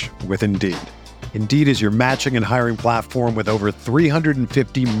 match with Indeed. Indeed is your matching and hiring platform with over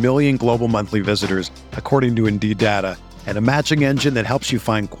 350 million global monthly visitors, according to Indeed data, and a matching engine that helps you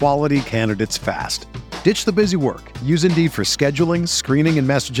find quality candidates fast. Ditch the busy work. Use Indeed for scheduling, screening, and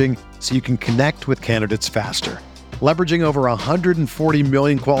messaging so you can connect with candidates faster. Leveraging over 140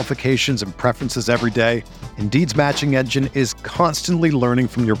 million qualifications and preferences every day, Indeed's matching engine is constantly learning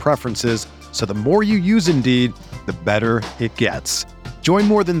from your preferences, so the more you use Indeed, the better it gets. Join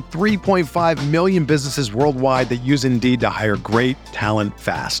more than 3.5 million businesses worldwide that use Indeed to hire great talent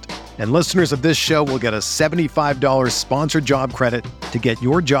fast. And listeners of this show will get a $75 sponsored job credit to get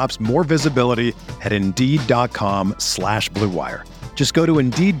your jobs more visibility at Indeed.com/Blue Wire. Just go to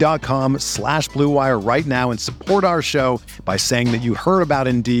Indeed.com/Blue Wire right now and support our show by saying that you heard about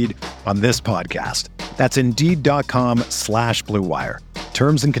Indeed on this podcast. That's Indeed.com/Blue Wire.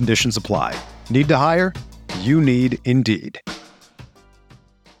 Terms and conditions apply. Need to hire? You need Indeed.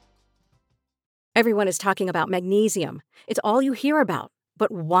 Everyone is talking about magnesium. It's all you hear about. But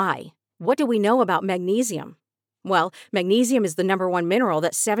why? What do we know about magnesium? Well, magnesium is the number one mineral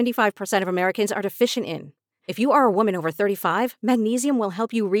that 75% of Americans are deficient in. If you are a woman over 35, magnesium will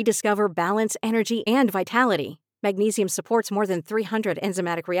help you rediscover balance, energy, and vitality. Magnesium supports more than 300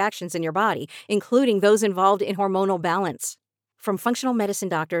 enzymatic reactions in your body, including those involved in hormonal balance. From functional medicine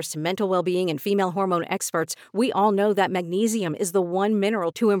doctors to mental well-being and female hormone experts, we all know that magnesium is the one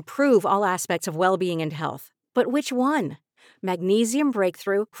mineral to improve all aspects of well-being and health. But which one? Magnesium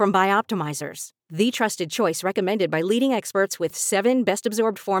Breakthrough from Bioptimizers, the trusted choice recommended by leading experts with 7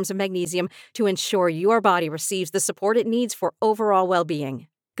 best-absorbed forms of magnesium to ensure your body receives the support it needs for overall well-being.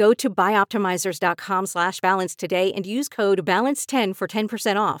 Go to bioptimizers.com/balance today and use code BALANCE10 for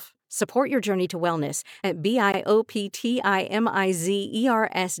 10% off. Support your journey to wellness at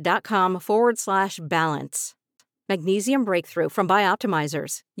bioptimizers.com/balance. Magnesium Breakthrough from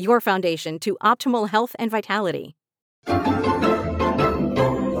Bioptimizers, your foundation to optimal health and vitality.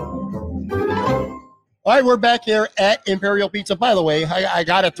 All right, we're back here at Imperial Pizza. By the way, I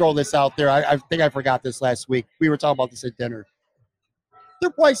got to throw this out there. I think I forgot this last week. We were talking about this at dinner. Their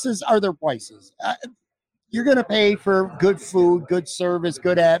prices are their prices. You're going to pay for good food, good service,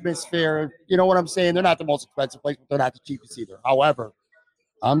 good atmosphere. You know what I'm saying? They're not the most expensive place, but they're not the cheapest either. However,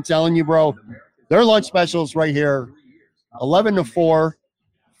 I'm telling you, bro, their lunch specials right here, 11 to 4,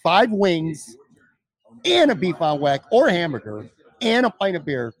 5 wings, and a beef on whack or a hamburger, and a pint of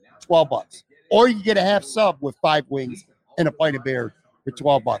beer, $12. Or you get a half sub with 5 wings and a pint of beer for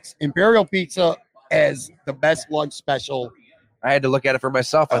 $12. Imperial Pizza as the best lunch special. I had to look at it for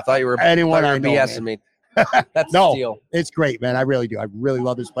myself. I thought you were BSing me. That's no, a steal. It's great, man. I really do. I really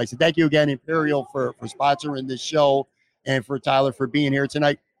love this place. And thank you again, Imperial, for sponsoring this show, and for Tyler for being here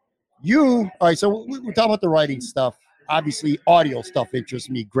tonight. All right, so we're talking about the writing stuff. Obviously, audio stuff interests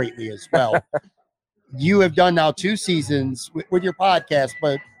me greatly as well. You have done now 2 seasons with your podcast,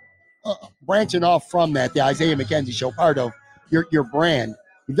 but branching off from that, the Isaiah McKenzie Show, part of your brand.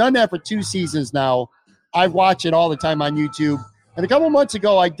 You've done that for 2 seasons now. I watch it all the time on YouTube. And a couple months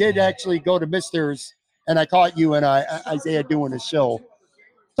ago, I did actually go to Mister's, and I caught you and Isaiah doing a show.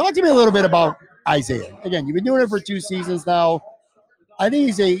 Talk to me a little bit about Isaiah. Again, you've been doing it for 2 seasons now. I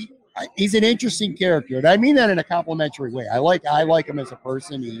think he's an interesting character, and I mean that in a complimentary way. I like him as a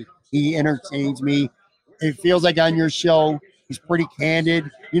person. He entertains me. It feels like on your show, he's pretty candid.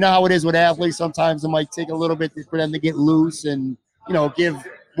 You know how it is with athletes. Sometimes it might take a little bit for them to get loose and, give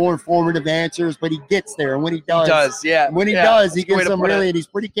more informative answers, but he gets there. And when he does, yeah. When he does, he gives them really, and he's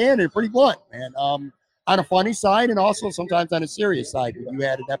pretty candid, pretty blunt, man. On a funny side, and also sometimes on a serious side. You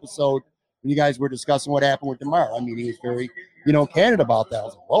had an episode when you guys were discussing what happened with DeMar. I mean, he was very, candid about that. I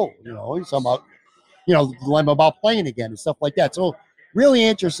was like, whoa, he's talking about, the dilemma about playing again and stuff like that. So really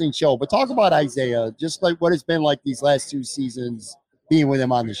interesting show. But talk about Isaiah, just like what it's been like these last 2 seasons being with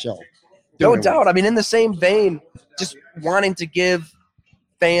him on the show. No doubt. I mean, in the same vein, just wanting to give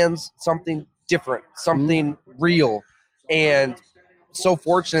fans something different, something real, and so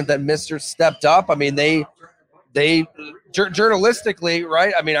fortunate that Mr. stepped up. I mean, they journalistically,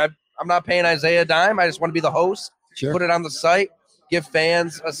 right? I mean, I'm not paying Isaiah a dime. I just want to be the host, put it on the site, give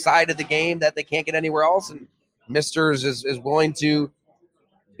fans a side of the game that they can't get anywhere else. And Misters is willing to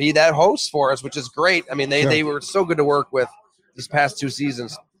be that host for us, which is great. I mean, they were so good to work with these past 2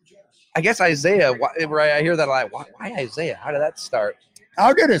 seasons. I guess Isaiah, I hear that a lot. Why Isaiah? How did that start?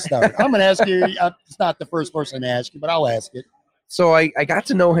 How did it start? I'm going to ask you. It's not the first person to ask you, but I'll ask it. So I got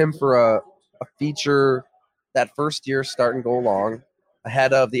to know him for a feature that first year, start and go long,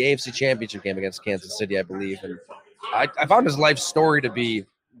 ahead of the AFC Championship game against Kansas City, I believe. And I found his life story to be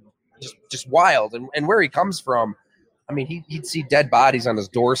just wild. And where he comes from, I mean, he'd see dead bodies on his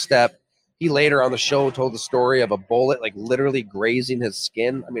doorstep. He later on the show told the story of a bullet like literally grazing his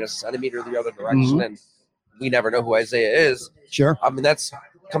skin. I mean, a centimeter the other direction. And we never know who Isaiah is. Sure. I mean, that's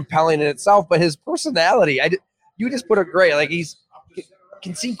compelling in itself. But his personality, you just put it great. Like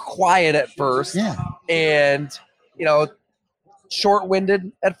can seem quiet at first. Yeah. And,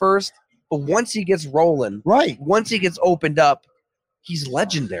 short-winded at first. But once he gets rolling, once he gets opened up, he's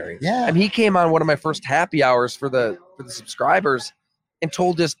legendary. Yeah. I mean, he came on one of my first happy hours for the subscribers and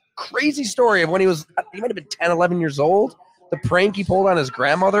told this crazy story of when he might have been 10, 11 years old, the prank he pulled on his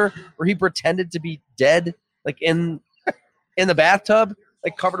grandmother where he pretended to be dead, like in the bathtub,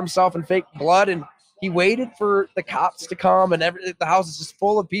 like covered himself in fake blood. And he waited for the cops to come and the house is just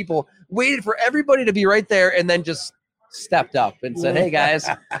full of people, waited for everybody to be right there and then just stepped up and said, "Hey guys,"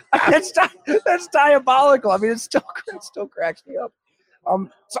 that's diabolical. I mean, it still cracks me up.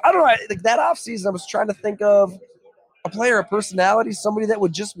 So I don't know, like that off season, I was trying to think of a player, a personality, somebody that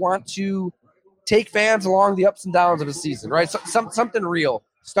would just want to take fans along the ups and downs of a season, right? Something real,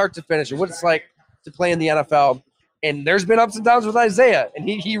 start to finish, and what it's like to play in the NFL. And there's been ups and downs with Isaiah, and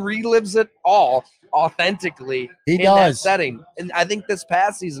he relives it all authentically that setting. And I think this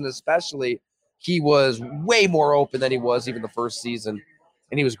past season especially, he was way more open than he was even the first season.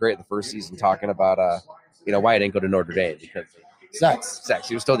 And he was great the first season talking about why I didn't go to Notre Dame because sex.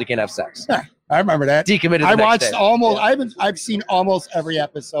 He was told you can't have sex. I remember that. Decommitted. I watched I've seen almost every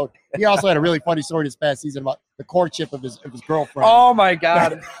episode. He also had a really funny story this past season about the courtship of his girlfriend. Oh my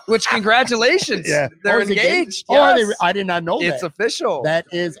God! Which congratulations! Yeah, they're engaged. Yes. I did not know that. It's official. That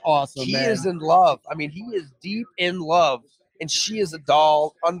is awesome. He is in love. I mean, he is deep in love, and she is a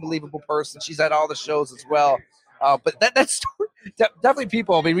doll, unbelievable person. She's at all the shows as well. But that story, definitely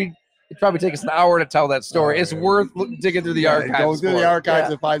people. I mean, it'd probably take us an hour to tell that story. It's worth digging through the archives. Go through the archives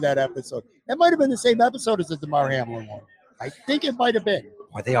and find that episode. That might have been the same episode as the DeMar Hamlin one. I think it might have been.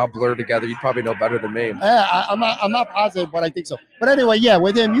 Boy, they all blur together. You'd probably know better than me. I'm not positive, but I think so. But anyway, yeah,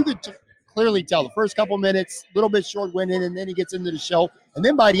 with him, you could clearly tell the first couple minutes, a little bit short-winded, and then he gets into the show. And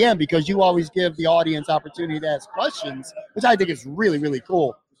then by the end, because you always give the audience opportunity to ask questions, which I think is really, really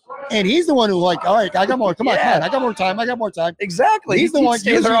cool. And he's the one who all right, I got more. Come on, I got more time. Exactly. He's the one.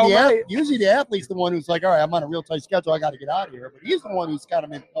 Usually the athlete's the one who's like, all right, I'm on a real tight schedule. I got to get out of here. But he's the one who's kind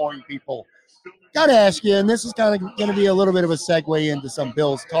of imploring people. Got to ask you, and this is kind of going to be a little bit of a segue into some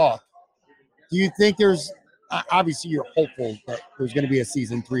Bills talk. Do you think there's obviously you're hopeful that there's going to be a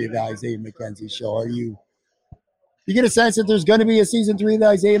season 3 of the Isaiah McKenzie show? Are you get a sense that there's going to be a season 3 of the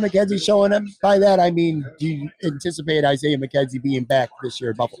Isaiah McKenzie show? And by that, I mean, do you anticipate Isaiah McKenzie being back this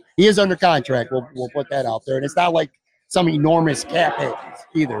year at Buffalo? He is under contract. We'll put that out there. And it's not like some enormous cap hit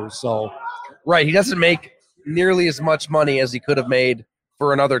either. So, right. He doesn't make nearly as much money as he could have made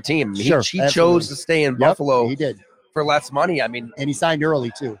for another team. He chose to stay in Buffalo. He did. For less money. I mean, and he signed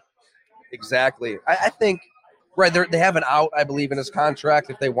early too. Exactly. I think, right, they have an out, I believe, in his contract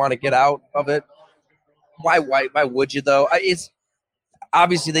if they want to get out of it. Why would you, though? It's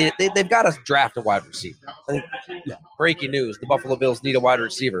obviously they've got to draft a wide receiver. Breaking news, the Buffalo Bills need a wide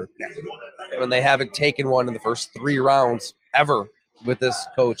receiver. And they haven't taken one in the first 3 rounds ever with this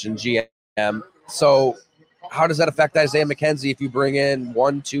coach and GM. So how does that affect Isaiah McKenzie if you bring in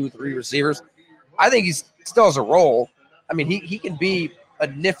 1, 2, 3 receivers? I think he still has a role. I mean, he can be a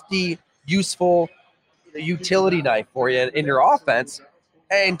nifty, useful utility knife for you in your offense.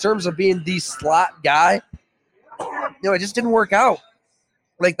 And in terms of being the slot guy, it just didn't work out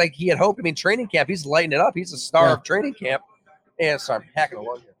like he had hoped. I mean, training camp, he's lighting it up. He's a star of training camp. And sorry, I'm hacking a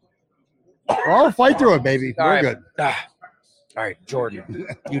lung here. Well, fight through it, baby. We're good. All right, Jordan,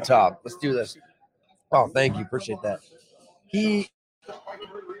 Utah. Let's do this. Oh, thank you. Appreciate that.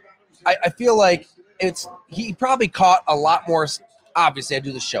 I feel like he probably caught a lot more. Obviously, I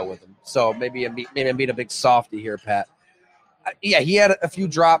do the show with him, so maybe I'm being a big softy here, Pat. He had a few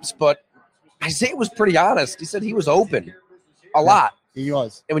drops, but Isaiah was pretty honest. He said he was open a lot. He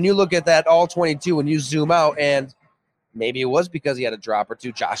was. And when you look at that all 22, when you zoom out, and Maybe it was because he had a drop or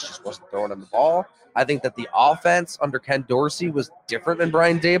two. Josh just wasn't throwing him the ball. I think that the offense under Ken Dorsey was different than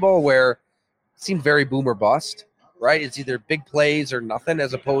Brian Daboll, where it seemed very boom or bust, right? It's either big plays or nothing,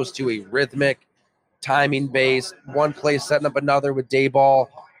 as opposed to a rhythmic, timing-based, one play setting up another with Daboll.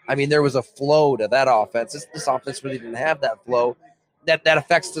 I mean, there was a flow to that offense. This offense really didn't have that flow. That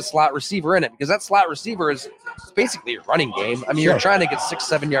affects the slot receiver in it, because that slot receiver is basically a running game. I mean, you're trying to get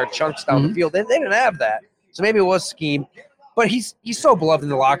 6-7 yard chunks down the field. They didn't have that. So maybe it was scheme. But he's so beloved in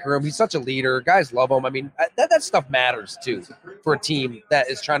the locker room. He's such a leader. Guys love him. I mean, that stuff matters, too, for a team that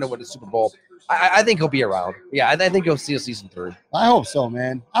is trying to win a Super Bowl. I think he'll be around. Yeah, I think you'll see a season 3. I hope so,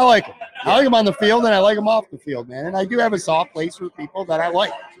 man. I like him. I like him on the field, and I like him off the field, man. And I do have a soft place for people that I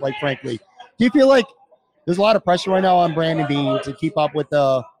like, frankly. Do you feel like there's a lot of pressure right now on Brandon Beane to keep up with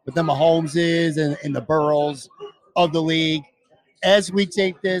the Mahomeses and the Burrows of the league? As we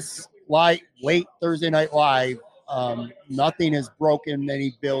take this late Thursday night live, nothing has broken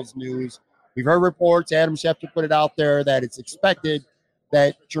any Bills news. We've heard reports, Adam Schefter put it out there, that it's expected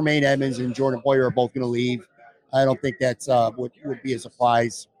that Tremaine Edmonds and Jordan Poyer are both going to leave. I don't think that's would be a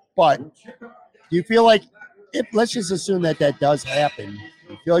surprise. But do you feel like, let's just assume that does happen,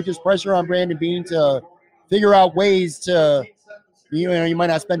 do you feel like there's pressure on Brandon Beane to figure out ways to, you might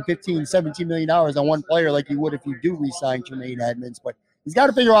not spend $15, $17 million on one player like you would if you do re-sign Tremaine Edmonds, but he's got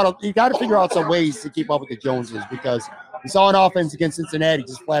to figure out some ways to keep up with the Joneses, because we saw an offense against Cincinnati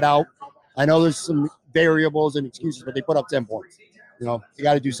just flat out. I know there's some variables and excuses, but they put up 10 points. You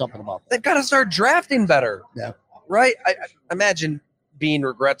got to do something about that. They've got to start drafting better. Yeah. Right? I imagine Beane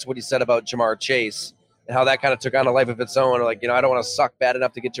regrets what he said about Jamar Chase and how that kind of took on a life of its own. Like, I don't want to suck bad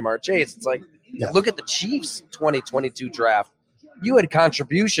enough to get Jamar Chase. It's like, look at the Chiefs 2022 draft. You had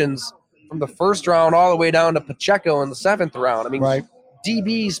contributions from the first round all the way down to Pacheco in the 7th round. I mean, right.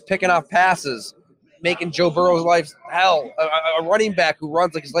 DBs picking off passes, making Joe Burrow's life hell. A running back who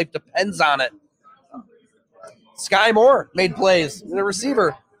runs like his life depends on it. Sky Moore made plays. And a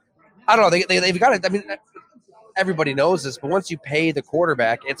receiver. I don't know. They've got it. I mean, everybody knows this, but once you pay the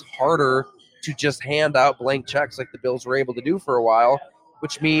quarterback, it's harder to just hand out blank checks like the Bills were able to do for a while,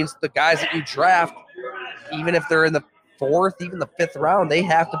 which means the guys that you draft, even if they're in the 4th, even the 5th round, they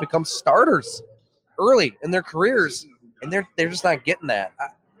have to become starters early in their careers, and they're just not getting that.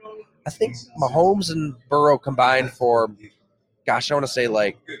 I think Mahomes and Burrow combined for, I want to say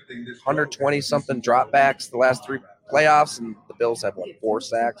like 120-something dropbacks the last 3 playoffs, and the Bills have, 4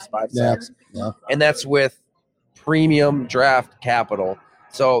 sacks, 5 sacks. Yeah. And that's with premium draft capital.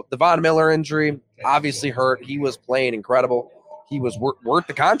 So the Von Miller injury obviously hurt. He was playing incredible. He was worth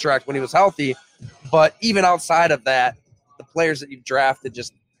the contract when he was healthy. But even outside of that, the players that you've drafted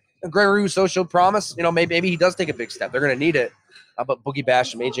just – Gregory Rousseau showed promise. Maybe he does take a big step. They're going to need it. But Boogie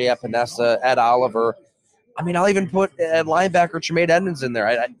Basham, AJ Epinesa, Ed Oliver – I mean, I'll even put linebacker Tremaine Edmonds in there.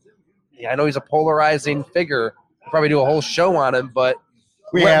 I know he's a polarizing figure. We'll probably do a whole show on him, but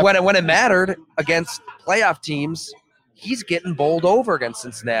when it mattered against playoff teams, he's getting bowled over against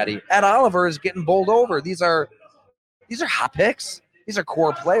Cincinnati. Ed Oliver is getting bowled over. These are hot picks. These are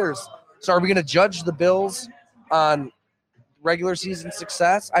core players. So are we going to judge the Bills on regular season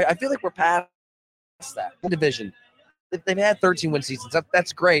success? I feel like we're past that. Division. They've had 13-win seasons.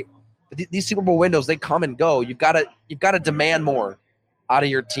 That's great. But these Super Bowl windows, they come and go. You've got to demand more out of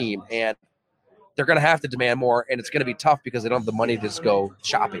your team, and they're going to have to demand more, and it's going to be tough because they don't have the money to just go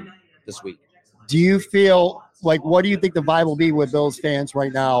shopping this week. Do you feel like, what do you think the vibe will be with Bills fans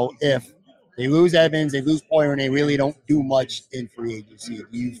right now if they lose Evans, they lose Poyer, and they really don't do much in free agency?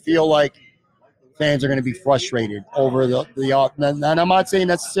 Do you feel like fans are going to be frustrated over the and I'm not saying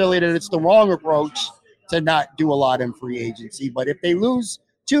necessarily that it's the wrong approach to not do a lot in free agency, but if they lose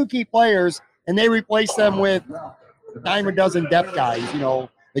 2 key players and they replace them with a dime a dozen depth guys,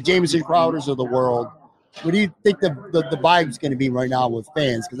 the Jameson Crowders of the world, what do you think the vibe's going to be right now with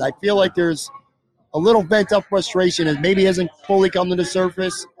fans? Because I feel like there's a little pent-up frustration that maybe hasn't fully come to the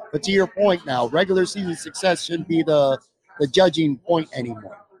surface. But to your point now, regular season success shouldn't be the judging point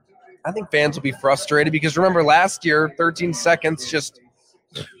anymore. I think fans will be frustrated because remember last year, 13 seconds just,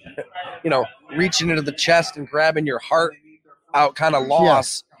 reaching into the chest and grabbing your heart out kind of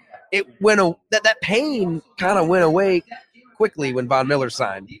loss. Yeah. It went that pain kind of went away quickly when Von Miller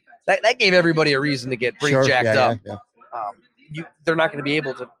signed. That gave everybody a reason to get pretty jacked up. Yeah. They're not going to be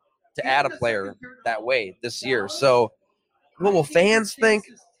able to add a player that way this year. So what will fans think?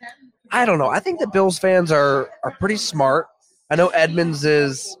 I don't know. I think the Bills fans are pretty smart. I know Edmonds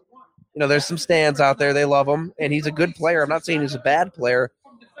is, there's some stands out there. They love him, and he's a good player. I'm not saying he's a bad player,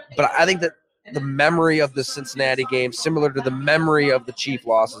 but I think that the memory of the Cincinnati game, similar to the memory of the Chief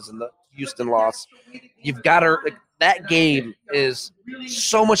losses in the Houston loss. You've got to that game is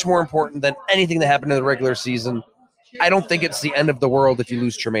so much more important than anything that happened in the regular season. I don't think it's the end of the world if you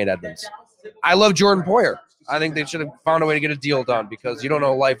lose Tremaine Edmonds. I love Jordan Poyer. I think they should have found a way to get a deal done because you don't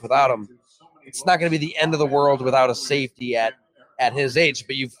know life without him. It's not going to be the end of the world without a safety at his age,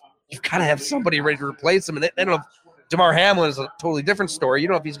 but you've got to have somebody ready to replace him. And they don't know if DeMar Hamlin is a totally different story. You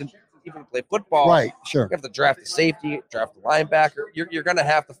don't know if he's going to even play football. Right, sure. You have to draft the safety, draft the linebacker. You're going to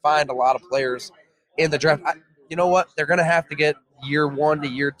have to find a lot of players in the draft. You know what? They're going to have to get year 1 to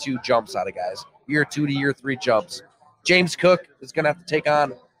year 2 jumps out of guys, year 2 to year 3 jumps. James Cook is going to have to take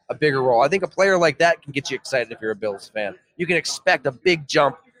on a bigger role. I think a player like that can get you excited if you're a Bills fan. You can expect a big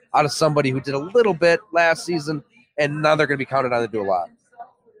jump out of somebody who did a little bit last season, and now they're going to be counted on to do a lot.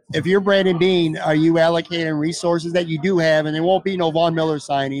 If you're Brandon Beane, are you allocating resources that you do have, and there won't be no Von Miller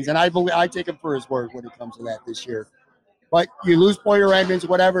signings, and I take him for his word when it comes to that this year. But you lose Poyer, Edmonds,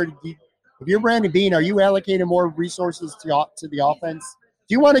 whatever. If you're Brandon Beane, are you allocating more resources to the offense?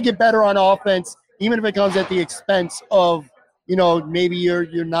 Do you want to get better on offense, even if it comes at the expense of, maybe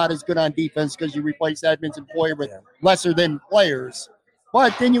you're not as good on defense because you replace Edmonds and Poyer with lesser than players.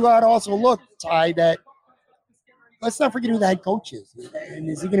 But then you got to also look, Ty, that let's not forget who the head coach is. And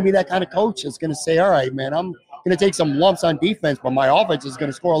is he going to be that kind of coach that's going to say, all right, man, I'm going to take some lumps on defense, but my offense is going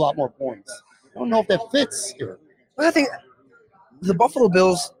to score a lot more points? I don't know if that fits here. Well, I think the Buffalo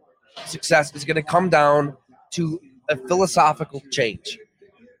Bills' success is going to come down to a philosophical change.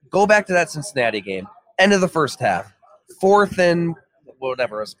 Go back to that Cincinnati game, end of the first half, 4th and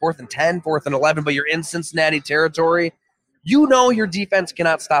 10, 4th and 11, but you're in Cincinnati territory. You know your defense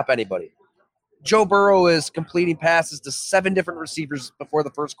cannot stop anybody. Joe Burrow is completing passes to 7 different receivers before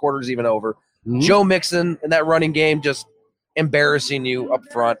the first quarter is even over. Mm-hmm. Joe Mixon in that running game just embarrassing you up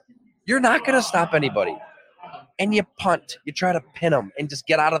front. You're not going to stop anybody. And you punt. You try to pin them and just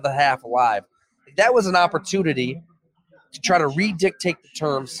get out of the half alive. That was an opportunity to try to redictate the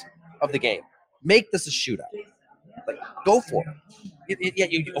terms of the game. Make this a shootout. Go for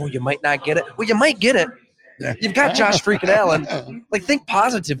it. You might not get it. Well, you might get it. Yeah. You've got Josh freaking Allen. Think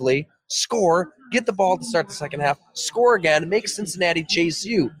positively. Score, get the ball to start the second half, score again, make Cincinnati chase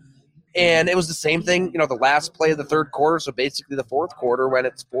you. And it was the same thing, the last play of the third quarter, so basically the fourth quarter when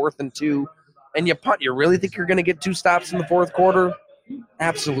it's 4th and 2, and you punt. You really think you're going to get 2 stops in the fourth quarter?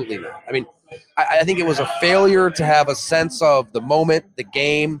 Absolutely not. I mean, I think it was a failure to have a sense of the moment, the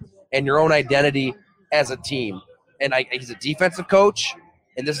game, and your own identity as a team. And he's a defensive coach,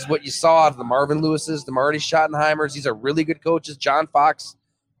 and this is what you saw out of the Marvin Lewises, the Marty Schottenheimers. These are really good coaches. John Fox.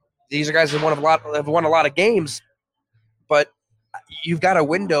 These are guys who have won a lot of games, but you've got a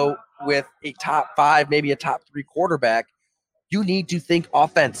window with a top 5, maybe a top 3 quarterback. You need to think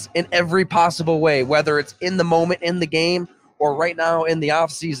offense in every possible way, whether it's in the moment in the game or right now in the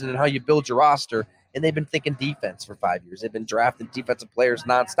offseason and how you build your roster. And they've been thinking defense for 5 years. They've been drafting defensive players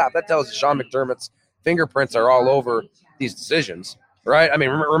nonstop. That tells you Sean McDermott's fingerprints are all over these decisions, right? I mean,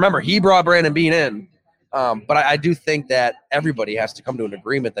 remember, he brought Brandon Beane in. But I do think that everybody has to come to an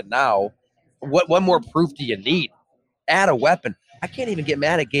agreement that now, what more proof do you need? Add a weapon. I can't even get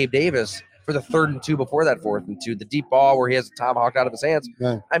mad at Gabe Davis for the 3rd and 2 before that 4th and 2, the deep ball where he has a tomahawk out of his hands.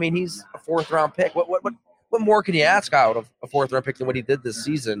 Yeah. I mean, he's a 4th-round pick. What more can you ask out of a 4th-round pick than what he did this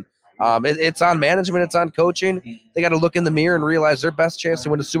season? It's on management. It's on coaching. They got to look in the mirror and realize their best chance to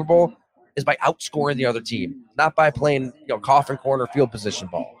win a Super Bowl is by outscoring the other team, not by playing coffin corner field position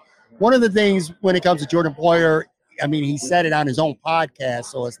ball. One of the things when it comes to Jordan Poyer, I mean, he said it on his own podcast,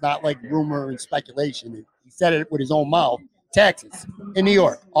 so it's not like rumor and speculation. He said it with his own mouth. Taxes in New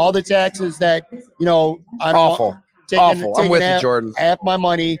York. All the taxes that, awful. I'm with you, Jordan. Half my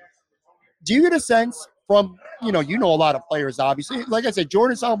money. Do you get a sense from, you know a lot of players, obviously. Like I said,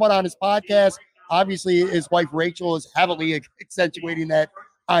 Jordan's talking about on his podcast. Obviously, his wife, Rachel, is heavily accentuating that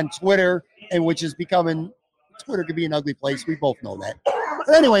on Twitter, and which is becoming, Twitter could be an ugly place. We both know that.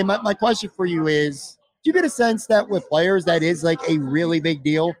 But anyway, my question for you is, do you get a sense that with players that is like a really big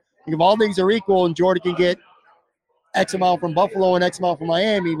deal? If all things are equal and Jordan can get X amount from Buffalo and X amount from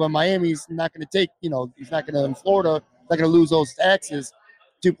Miami, but Miami's not going to take, he's not going to, in Florida, not going to lose those taxes.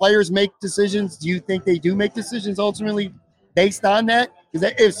 Do players make decisions? Do you think they do make decisions ultimately based on that?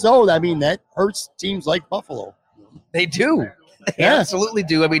 Because if so, I mean, that hurts teams like Buffalo. They do. They absolutely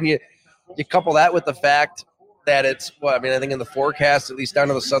do. I mean, you couple that with the fact that it's, I think in the forecast, at least down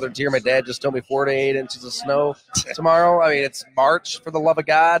to the southern tier, my dad just told me 4 to 8 inches of snow tomorrow. I mean, it's March, for the love of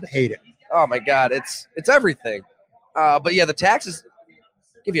God. Hate it. Oh, my God. It's everything. But, yeah, the taxes,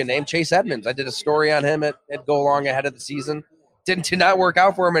 give you a name, Chase Edmonds. I did a story on him at Go Long ahead of the season. Did not work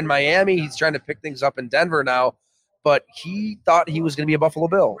out for him in Miami. He's trying to pick things up in Denver now. But he thought he was going to be a Buffalo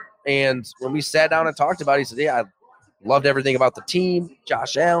Bill. And when we sat down and talked about it, he said, yeah, I loved everything about the team,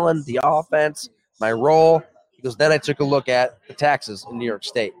 Josh Allen, the offense, my role. He goes, then I took a look at the taxes in New York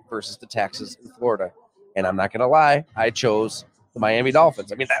State versus the taxes in Florida. And I'm not going to lie, I chose the Miami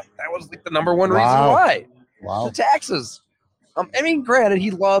Dolphins. I mean, that was like the number one reason why. Wow. The taxes. I mean, granted,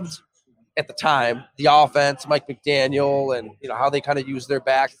 he loved at the time the offense, Mike McDaniel, and how they kind of use their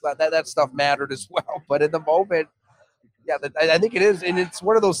backs. That stuff mattered as well. But in the moment, yeah, I think it is, and it's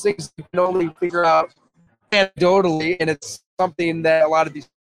one of those things you can only figure out anecdotally, and it's something that a lot of these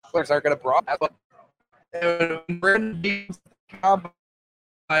players aren't going to broadcast. But can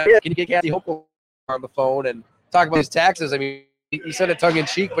you get Kathy Hochul on the phone and talk about his taxes? I mean, he said it tongue in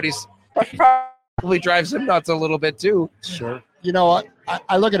cheek, but he's probably drives him nuts a little bit too. Sure. You know what?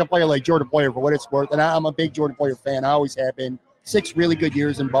 I look at a player like Jordan Poyer for what it's worth, and I'm a big Jordan Poyer fan. I always have been. 6 really good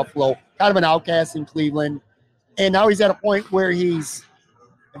years in Buffalo, kind of an outcast in Cleveland. And now he's at a point where if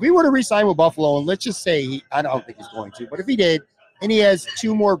he were to re-sign with Buffalo, and let's just say, I don't think he's going to, but if he did, and he has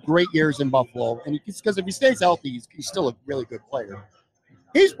 2 more great years in Buffalo, and because if he stays healthy, he's still a really good player.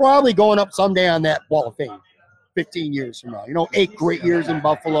 He's probably going up someday on that Wall of Fame 15 years from now. 8 great years in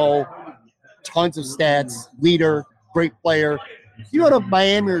Buffalo, tons of stats, leader, great player. If you go to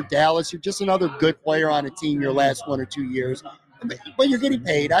Miami or Dallas, you're just another good player on a team your last 1 or 2 years. But you're getting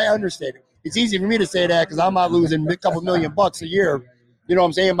paid. I understand it. It's easy for me to say that because I'm not losing a couple $1 million a year. You know what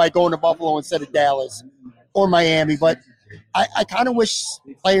I'm saying? By going to Buffalo instead of Dallas or Miami. But I kind of wish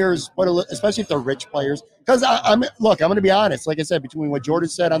players, especially if they're rich players, because I'm going to be honest. Like I said, between what Jordan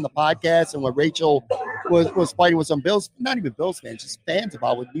said on the podcast and what Rachel was fighting with some Bills, not even Bills fans, just fans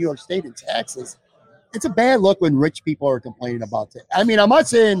about with New York State and taxes. It's a bad look when rich people are complaining about it. I mean, I'm not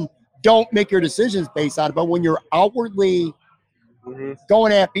saying don't make your decisions based on it, but when you're outwardly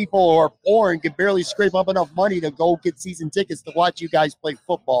going at people who are poor and can barely scrape up enough money to go get season tickets to watch you guys play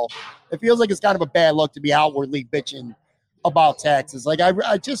football, it feels like it's kind of a bad look to be outwardly bitching about taxes. Like I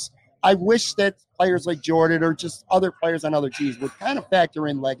wish that players like Jordan or just other players on other teams would kind of factor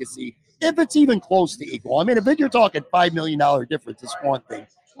in legacy if it's even close to equal. I mean, if you're talking $5 million difference, it's one thing.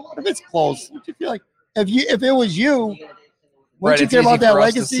 If it's close, you feel like if it was you, once you care about that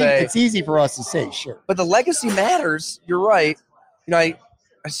legacy, it's easy for us to say, sure. But the legacy matters. You're right. I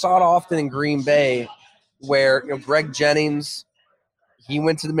saw it often in Green Bay where, Greg Jennings, he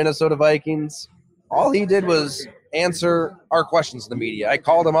went to the Minnesota Vikings. All he did was answer our questions in the media. I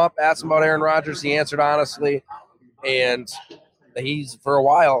called him up, asked him about Aaron Rodgers. He answered honestly. And for a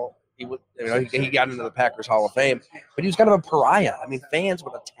while, he got into the Packers Hall of Fame, but he was kind of a pariah. I mean, fans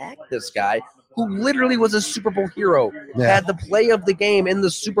would attack this guy who literally was a Super Bowl hero, had the play of the game in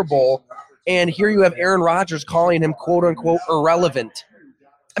the Super Bowl. And here you have Aaron Rodgers calling him, quote unquote, irrelevant.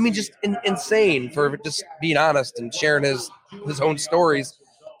 I mean, just insane for just being honest and sharing his own stories.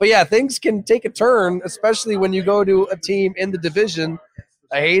 But yeah, things can take a turn, especially when you go to a team in the division,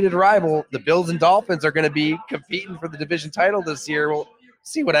 a hated rival. The Bills and Dolphins are going to be competing for the division title this year. We'll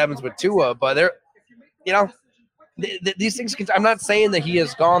see what happens with Tua, but these things can. I'm not saying that he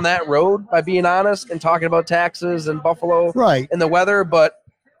has gone that road by being honest and talking about taxes and Buffalo and the weather, but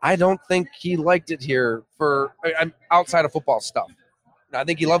I don't think he liked it here I'm outside of football stuff. I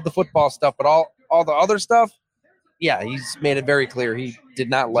think he loved the football stuff, but all the other stuff, yeah, he's made it very clear he did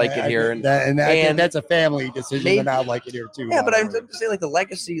not like it here. I think that's a family decision to not like it here too. Yeah, but I'm just saying, like, the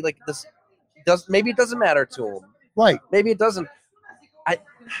legacy, like this, maybe it doesn't matter to him. Right. Maybe it doesn't.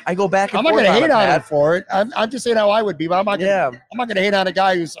 I go back and I'm not going to hate on him for it. I'm just saying how I would be, but I'm not going to hate on a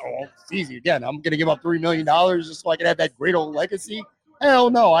guy who's it's easy. Again, I'm going to give up $3 million just so I can have that great old legacy.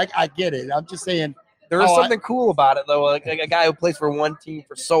 Hell no, I get it. I'm just saying. There is something cool about it, though. Like a guy who plays for one team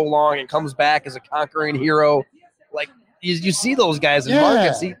for so long and comes back as a conquering hero. Like, you see those guys in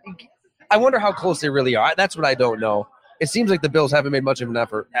markets. I wonder how close they really are. That's what I don't know. It seems like the Bills haven't made much of an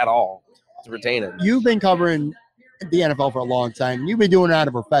effort at all to retain him. You've been covering the NFL for a long time. You've been doing it on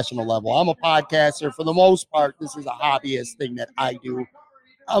a professional level. I'm a podcaster. For the most part, this is a hobbyist thing that I do.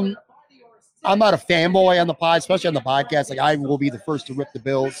 I'm not a fanboy on the pod, especially on the podcast. Like, I will be the first to rip the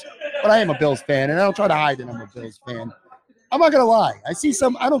Bills, but I am a Bills fan, and I don't try to hide that I'm a Bills fan. I'm not going to lie.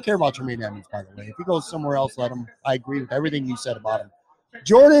 I don't care about Tremaine Edmonds, by the way. If he goes somewhere else, let him. I agree with everything you said about him.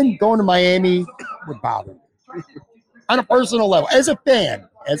 Jordan going to Miami would bother me. On a personal level, as a fan,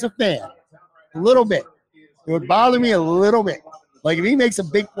 a little bit. It would bother me a little bit. Like, if he makes a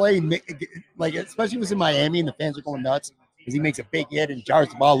big play, like, especially if it was in Miami and the fans are going nuts, because he makes a big hit and jars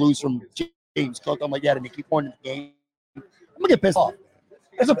the ball loose from James Cook, I'm like that, and they keep pointing the game, I'm going to get pissed off.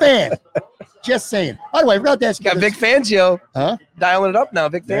 As a fan. Just saying. By the way, I forgot to ask you. Got Vic Fangio. Huh? Dialing it up now.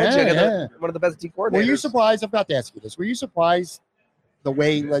 Vic Fangio. One of the best D coordinators. Were you surprised? I forgot to ask you this. Were you surprised the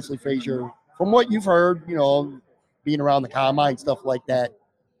way Leslie Frazier, from what you've heard, being around the combine, stuff like that.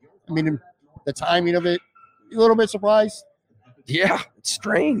 I mean, the timing of it, you a little bit surprised? Yeah, it's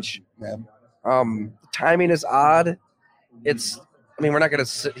strange. Yeah. The timing is odd. We're not going to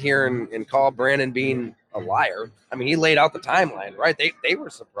sit here and call Brandon Beane a liar. I mean, he laid out the timeline, right? They were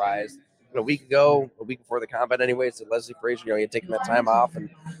surprised. A week before the combine anyway, said Leslie Frazier, he had taken that time off and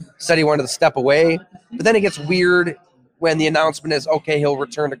said he wanted to step away. But then it gets weird when the announcement is, okay, he'll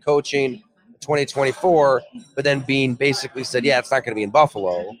return to coaching 2024, but then Beane basically said, yeah, it's not going to be in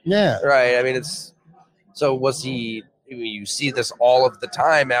Buffalo. Yeah. Right. I mean, was he, you see this all of the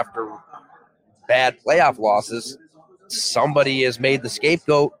time after bad playoff losses. Somebody is made the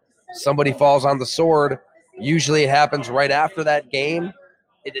scapegoat. Somebody falls on the sword. Usually it happens right after that game.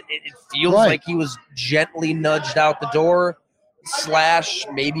 It feels like he was gently nudged out the door,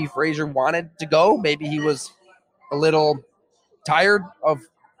 / maybe Frazier wanted to go. Maybe he was a little tired of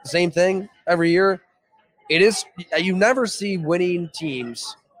the same thing every year. You never see winning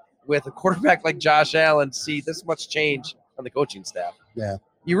teams with a quarterback like Josh Allen see this much change on the coaching staff. Yeah.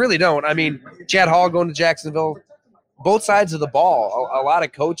 You really don't. I mean, Chad Hall going to Jacksonville, both sides of the ball, a lot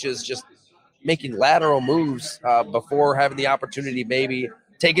of coaches just making lateral moves before having the opportunity maybe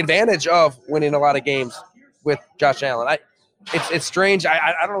take advantage of winning a lot of games with Josh Allen. It's strange.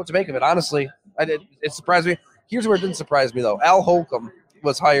 I don't know what to make of it, honestly. It surprised me. Here's where it didn't surprise me, though. Al Holcomb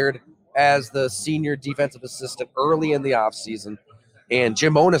was hired as the senior defensive assistant early in the offseason. And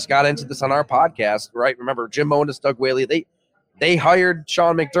Jim Onis got into this on our podcast, right? Remember, Jim Onis, Doug Whaley, they hired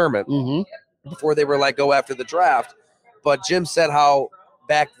Sean McDermott before they were let go after the draft. But Jim said how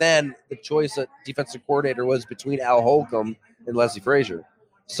back then the choice of defensive coordinator was between Al Holcomb and Leslie Frazier.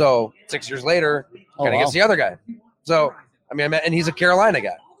 So 6 years later, kind of gets the other guy. So, and he's a Carolina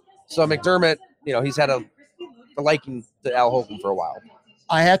guy. So McDermott, he's had a liking to Al Holcomb for a while.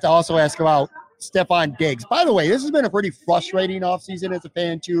 I have to also ask about Stephon Diggs. By the way, this has been a pretty frustrating offseason as a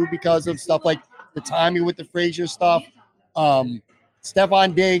fan, too, because of stuff like the timing with the Frazier stuff.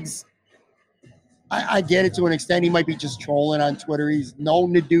 Stephon Diggs, I get it to an extent. He might be just trolling on Twitter. He's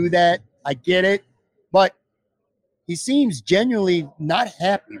known to do that. I get it. But he seems genuinely not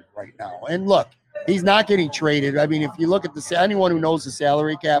happy right now. And look, he's not getting traded. I mean, if you look at anyone who knows the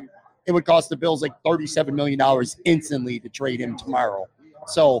salary cap, it would cost the Bills like $37 million instantly to trade him tomorrow.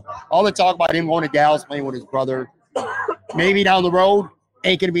 So all the talk about him going to Dallas, playing with his brother, maybe down the road,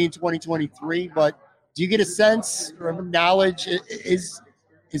 ain't going to be in 2023. But do you get a sense or knowledge? Is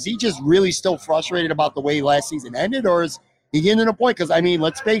he just really still frustrated about the way last season ended? Or is he getting to the point? Because,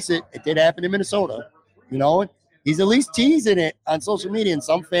 let's face it, it did happen in Minnesota. He's at least teasing it on social media, and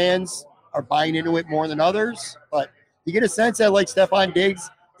some fans are buying into it more than others. But you get a sense that, like, Stephon Diggs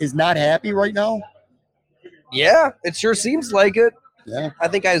is not happy right now? Yeah, it sure seems like it. Yeah. I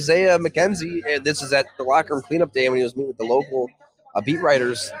think Isaiah McKenzie, this is at the locker room cleanup day when he was meeting with the local beat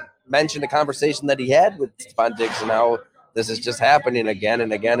writers, mentioned a conversation that he had with Stephon Diggs and how this is just happening again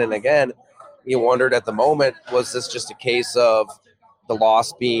and again and again. He wondered at the moment, was this just a case of the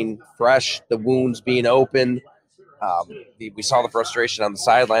loss being fresh, the wounds being open? We saw the frustration on the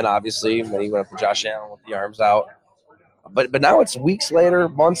sideline, obviously, when he went up to Josh Allen with the arms out. But now it's weeks later,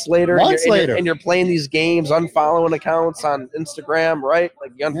 months later, and you're playing these games, unfollowing accounts on Instagram, right?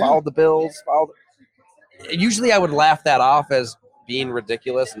 Like you unfollowed the Bills. Usually I would laugh that off as being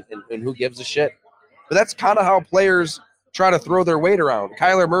ridiculous and who gives a shit. But that's kind of how players try to throw their weight around.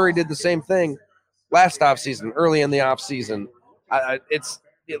 Kyler Murray did the same thing last offseason, early in the offseason. It's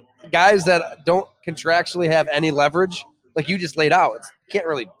guys that don't contractually have any leverage, like you just laid out. You can't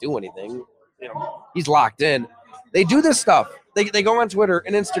really do anything. He's locked in. They do this stuff. They go on Twitter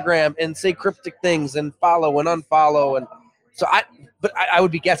and Instagram and say cryptic things and follow and unfollow. And so I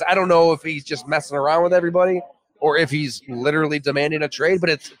would be guessing. I don't know if he's just messing around with everybody or if he's literally demanding a trade, but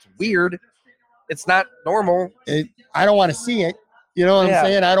it's weird. It's not normal. I don't want to see it. You know what I'm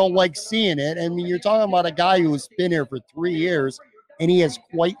saying? I don't like seeing it. I mean, you're talking about a guy who's been here for 3 years, and he has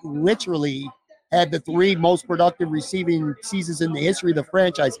quite literally had the 3 most productive receiving seasons in the history of the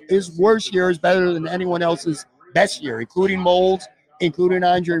franchise. His worst year is better than anyone else's best year, including Moles, including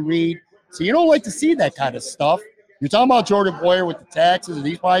Andre Reed. So you don't like to see that kind of stuff. You're talking about Jordan Boyer with the taxes, and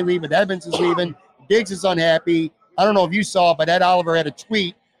he's probably leaving. Evans is leaving. Diggs is unhappy. I don't know if you saw, but Ed Oliver had a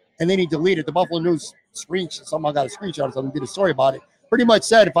tweet, and then he deleted the Buffalo News screenshot. Someone got a screenshot or something, did a story about it. Pretty much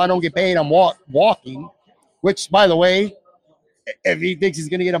said, if I don't get paid, I'm walking, which, by the way, if he thinks he's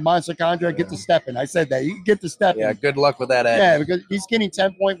going to get a monster contract, get to Steppen. I said that. You can get to Steppen. Yeah, good luck with that, Ed. Yeah, because he's getting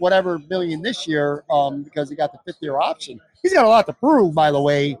 10 point whatever million this year because he got the 5th-year option. He's got a lot to prove, by the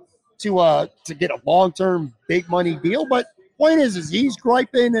way, to get a long-term big money deal, but point is he's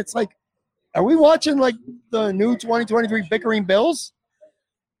griping. It's like, are we watching like the new 2023 bickering Bills?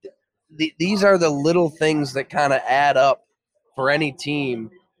 These are the little things that kind of add up for any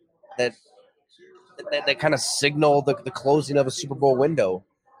team that kind of signal the closing of a Super Bowl window.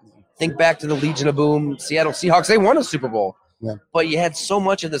 Think back to the Legion of Boom Seattle Seahawks. They won a Super Bowl. Yeah. But you had so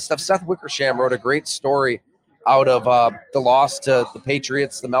much of this stuff. Seth Wickersham wrote a great story out of the loss to the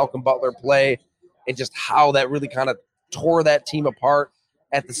Patriots, the Malcolm Butler play, and just how that really kind of tore that team apart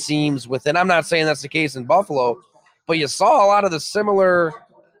at the seams within. I'm not saying that's the case in Buffalo, but you saw a lot of the similar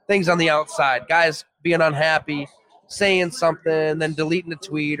things on the outside. Guys being unhappy, saying something, then deleting a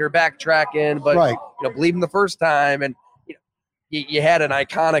tweet or backtracking, but right. Believing the first time. And you had an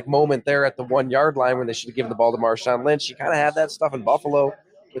iconic moment there at the 1 yard line when they should have given the ball to Marshawn Lynch. You kind of had that stuff in Buffalo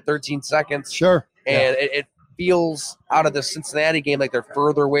with 13 seconds. Sure. And it feels out of the Cincinnati game like they're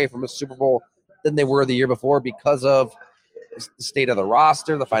further away from a Super Bowl than they were the year before because of the state of the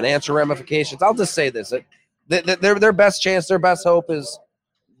roster, the financial ramifications. I'll just say this. Their best chance, their best hope is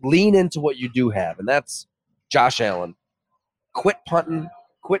lean into what you do have, and that's Josh Allen. Quit punting,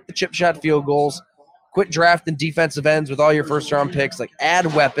 quit the chip shot field goals, quit drafting defensive ends with all your first-round picks. Like,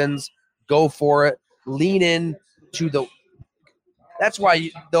 add weapons, go for it, lean in to the – that's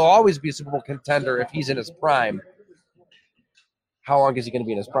why they'll always be a Super Bowl contender if he's in his prime. How long is he going to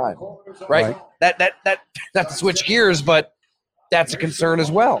be in his prime, right? That not to switch gears, but that's a concern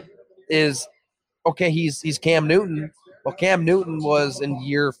as well. Is okay, he's Cam Newton. Well, Cam Newton was in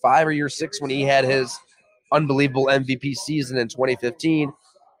year 5 or year 6 when he had his unbelievable MVP season in 2015,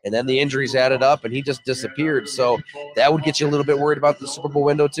 and then the injuries added up, and he just disappeared. So that would get you a little bit worried about the Super Bowl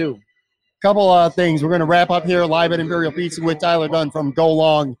window too. Couple of things. We're going to wrap up here live at Imperial Pizza with Tyler Dunne from Go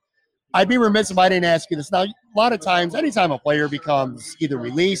Long. I'd be remiss if I didn't ask you this. Now, a lot of times, anytime a player becomes either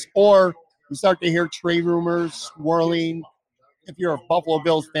released or you start to hear trade rumors swirling, if you're a Buffalo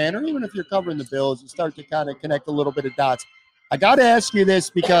Bills fan or even if you're covering the Bills, you start to kind of connect a little bit of dots. I got to ask you this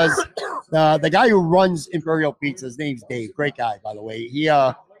because the guy who runs Imperial Pizza, his name's Dave. Great guy, by the way. He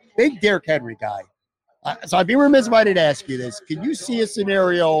big Derrick Henry guy. So I'd be remiss if I didn't ask you this. Can you see a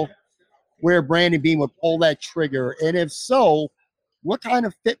scenario where Brandon Beane would pull that trigger? And if so, what kind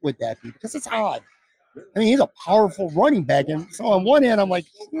of fit would that be? Because it's odd. I mean, he's a powerful running back. And so on one hand, I'm like,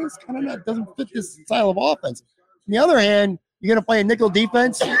 it's kind of not, doesn't fit this style of offense. On the other hand, you're going to play a nickel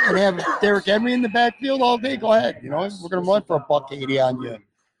defense and have Derrick Henry in the backfield all day? Go ahead. We're going to run for $180 on you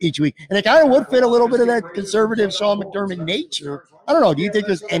each week. And it kind of would fit a little bit of that conservative Sean McDermott nature. I don't know. Do you think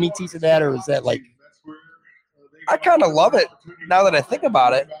there's any piece of that, or is that like? I kind of love it now that I think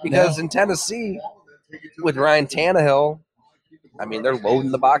about it, because in Tennessee with Ryan Tannehill, I mean, they're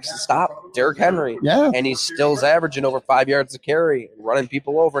loading the box to stop Derrick Henry. Yeah. And he still's averaging over 5 yards a carry, running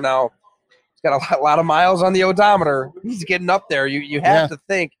people over. Now, he's got a lot of miles on the odometer. He's getting up there. You have to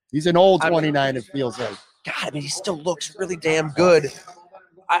think. He's an old 29, it feels like. God, I mean, he still looks really damn good.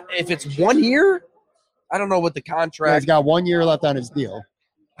 If it's 1 year, I don't know what the contract. Yeah, he's got 1 year left on his deal.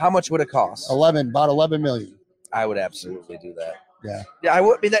 How much would it cost? About $11 million. I would absolutely do that. Yeah. Yeah, I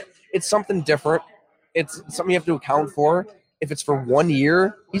would be that. It's something different. It's something you have to account for. If it's for 1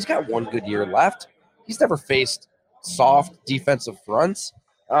 year, he's got one good year left. He's never faced soft defensive fronts.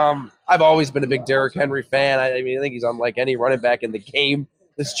 I've always been a big Derrick Henry fan. I mean, I think he's unlike any running back in the game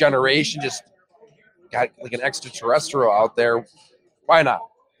this generation. Just got like an extraterrestrial out there. Why not?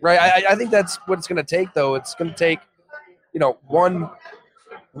 Right? I think that's what it's going to take, though. It's going to take,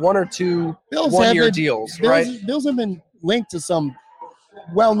 one or two one-year deals, right? Bills have been linked to some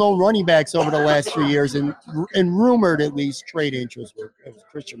well-known running backs over the last few years, and rumored at least trade interest with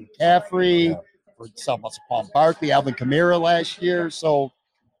Christian McCaffrey, or Saquon Barkley, Alvin Kamara last year. So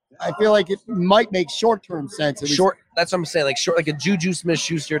I feel like it might make short-term sense. That's what I'm saying. Like a Juju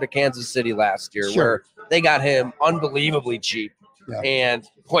Smith-Schuster to Kansas City last year, where they got him unbelievably cheap. Yeah. And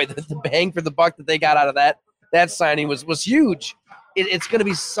boy, the bang for the buck that they got out of that signing was huge. It's going to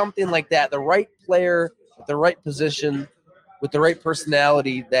be something like that. The right player at the right position with the right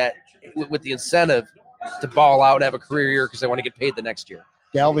personality, that with the incentive to ball out and have a career year because they want to get paid the next year.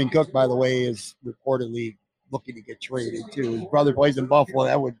 Dalvin Cook, by the way, is reportedly looking to get traded too. His brother plays in Buffalo.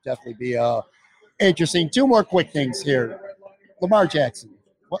 That would definitely be interesting. Two more quick things here. Lamar Jackson.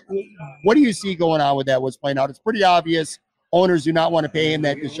 What do you see going on with that? What's playing out? It's pretty obvious. Owners do not want to pay him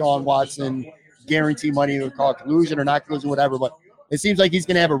that Deshaun Watson guarantee money. We call it collusion or not collusion, whatever. But it seems like he's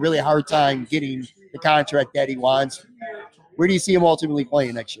going to have a really hard time getting the contract that he wants. Where do you see him ultimately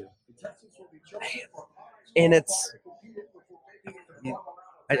playing next year? And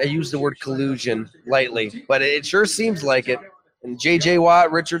I use the word collusion lightly, but it sure seems like it. And J.J.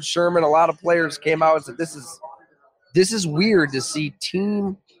 Watt, Richard Sherman, a lot of players came out and said, this this is weird to see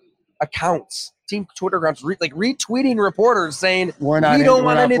team accounts, team Twitter accounts, retweeting reporters saying we don't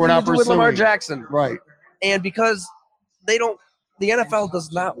want anything to do with Lamar Jackson. Right. And because the NFL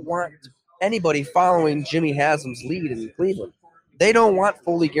does not want anybody following Jimmy Haslam's lead in Cleveland. They don't want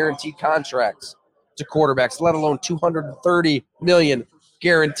fully guaranteed contracts to quarterbacks, let alone $230 million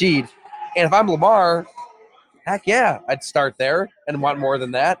guaranteed. And if I'm Lamar, heck yeah, I'd start there and want more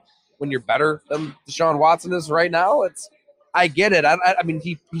than that. When you're better than Deshaun Watson is right now, I get it. I mean,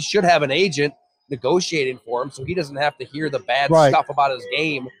 he should have an agent negotiating for him so he doesn't have to hear the bad stuff about his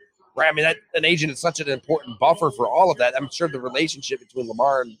game. Right? I mean, an agent is such an important buffer for all of that. I'm sure the relationship between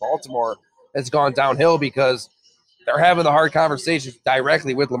Lamar and Baltimore has gone downhill because they're having the hard conversations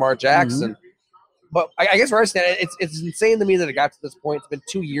directly with Lamar Jackson. Mm-hmm. But I guess where I stand, it's insane to me that it got to this point. It's been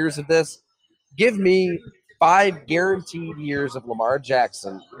 2 years of this. Give me 5 guaranteed years of Lamar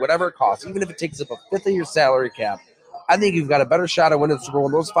Jackson, whatever it costs, even if it takes up a fifth of your salary cap. I think you've got a better shot at winning the Super Bowl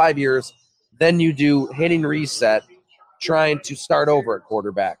in those 5 years than you do hitting reset, trying to start over at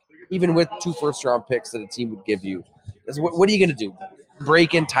quarterback, even with 2 first-round picks that a team would give you. What are you going to do?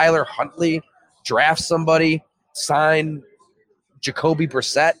 Break in Tyler Huntley, draft somebody, sign Jacoby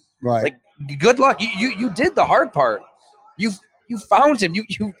Brissett? Right. Like, good luck. You did the hard part. You found him.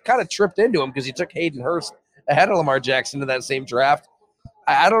 You kind of tripped into him because you took Hayden Hurst ahead of Lamar Jackson in that same draft.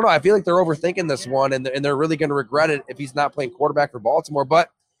 I don't know. I feel like they're overthinking this one, and they're really going to regret it if he's not playing quarterback for Baltimore.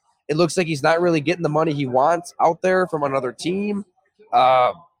 But it looks like he's not really getting the money he wants out there from another team.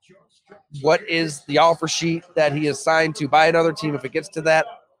 What is the offer sheet that he is signed to by another team if it gets to that?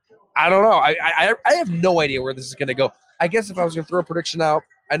 I don't know. I have no idea where this is going to go. I guess if I was going to throw a prediction out,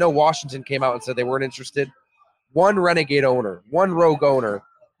 I know Washington came out and said they weren't interested. One renegade owner, one rogue owner,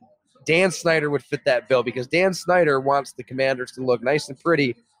 Dan Snyder would fit that bill because Dan Snyder wants the Commanders to look nice and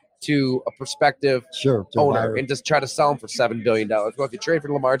pretty to a prospective owner and just try to sell them for $7 billion. Well, if you trade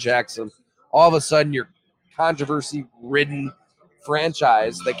for Lamar Jackson, all of a sudden your controversy-ridden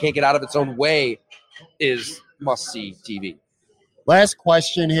franchise that can't get out of its own way is must-see TV. Last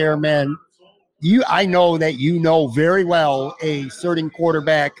question here, man. I know that you know very well a certain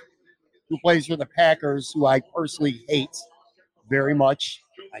quarterback who plays for the Packers who I personally hate very much.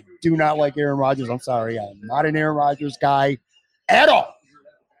 I do not like Aaron Rodgers. I'm sorry. I'm not an Aaron Rodgers guy at all.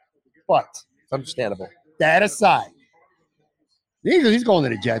 But it's understandable. That aside, he's going to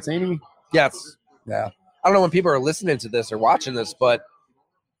the Jets, ain't he? Yes. Yeah. I don't know when people are listening to this or watching this, but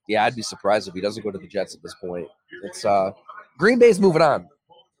yeah, I'd be surprised if he doesn't go to the Jets at this point. It's Green Bay's moving on.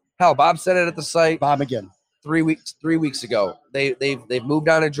 Hell, Bob said it at the site. Bob again. 3 weeks ago. They've moved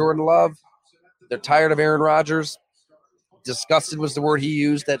on to Jordan Love. They're tired of Aaron Rodgers. Disgusted was the word he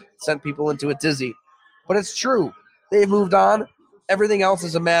used that sent people into a tizzy. But it's true. They've moved on. Everything else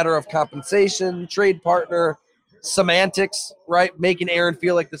is a matter of compensation, trade partner, semantics, right? Making Aaron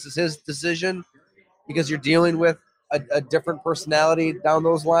feel like this is his decision because you're dealing with a different personality down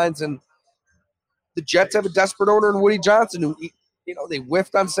those lines. And the Jets have a desperate owner in Woody Johnson who, they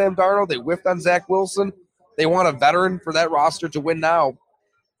whiffed on Sam Darnold. They whiffed on Zach Wilson. They want a veteran for that roster to win now.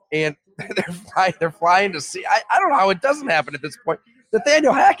 And they're flying to see. I don't know how it doesn't happen at this point.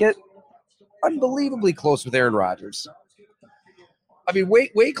 Nathaniel Hackett, unbelievably close with Aaron Rodgers. I mean,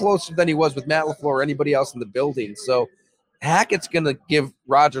 way closer than he was with Matt LaFleur or anybody else in the building. So Hackett's going to give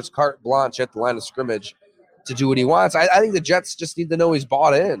Rodgers carte blanche at the line of scrimmage to do what he wants. I think the Jets just need to know he's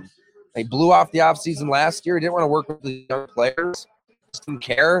bought in. He blew off the offseason last year. He didn't want to work with the young players. Just didn't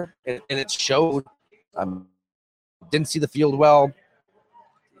care, and it showed. Didn't see the field well.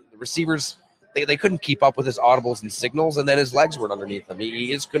 The receivers, they couldn't keep up with his audibles and signals, and then his legs weren't underneath him.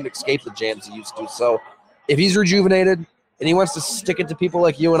 He just couldn't escape the jams he used to. So if he's rejuvenated and he wants to stick it to people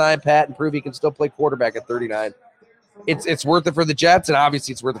like you and I, Pat, and prove he can still play quarterback at 39, it's worth it for the Jets, and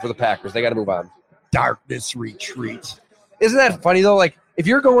obviously it's worth it for the Packers. They got to move on. Darkness retreat. Isn't that funny, though? Like, if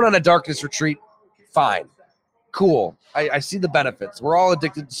you're going on a darkness retreat, fine. Cool. I see the benefits. We're all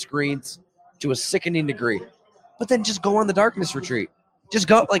addicted to screens to a sickening degree. But then just go on the darkness retreat. Just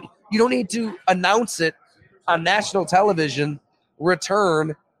go. Like, you don't need to announce it on national television,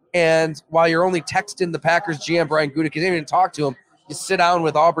 return, and while you're only texting the Packers GM, Brian Gutekunst, because you didn't even talk to him, you sit down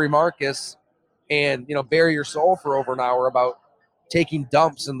with Aubrey Marcus and, bare your soul for over an hour about taking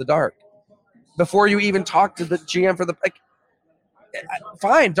dumps in the dark before you even talk to the GM for the – like,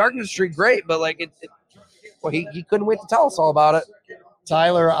 fine, darkness retreat, great, but, like, he couldn't wait to tell us all about it.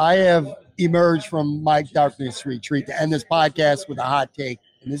 Tyler, I have emerged from my darkness retreat to end this podcast with a hot take.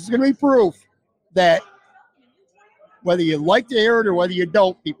 And this is going to be proof that whether you like to hear it or whether you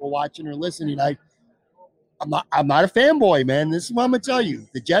don't, people watching or listening, I'm not a fanboy, man. This is what I'm going to tell you.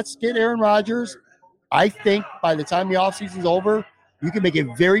 The Jets get Aaron Rodgers. I think by the time the offseason's over, you can make a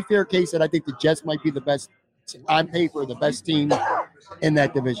very fair case that I think the Jets might be the best, on paper, the best team in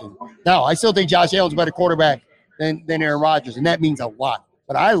that division. Now, I still think Josh Allen's a better quarterback than Aaron Rodgers, and that means a lot.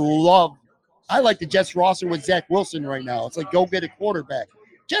 But I like the Jets roster with Zach Wilson right now. It's like, go get a quarterback.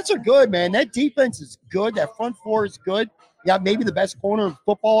 Jets are good, man. That defense is good. That front four is good. You got maybe the best corner of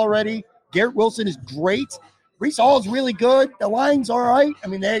football already. Garrett Wilson is great. Breece Hall is really good. The line's all right. I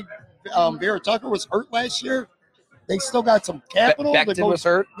mean, Vera Tucker was hurt last year. They still got some capital. Becton was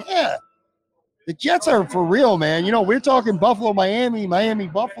hurt. Yeah. The Jets are for real, man. You know, we're talking Buffalo, Miami,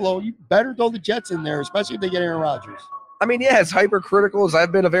 Buffalo. You better throw the Jets in there, especially if they get Aaron Rodgers. I mean, yeah, as hypercritical as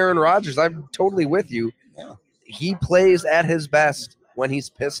I've been of Aaron Rodgers, I'm totally with you. Yeah. He plays at his best when he's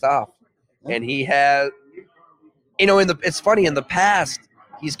pissed off. Yeah. And he has, it's funny, in the past,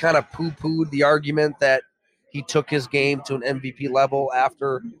 he's kind of poo-pooed the argument that he took his game to an MVP level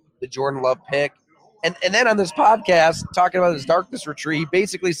after the Jordan Love pick. And then on this podcast, talking about his darkness retreat, he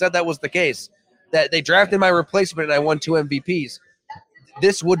basically said that was the case, that they drafted my replacement and I won 2 MVPs.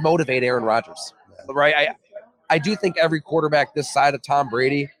 This would motivate Aaron Rodgers, right? I do think every quarterback this side of Tom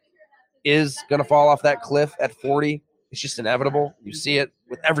Brady is going to fall off that cliff at 40. It's just inevitable. You see it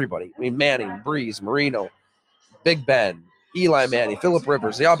with everybody. I mean, Manning, Breeze, Marino, Big Ben, Eli Manning, Phillip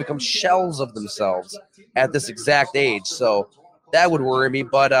Rivers. They all become shells of themselves at this exact age. So that would worry me.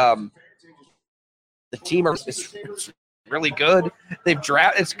 But the team is really good. They've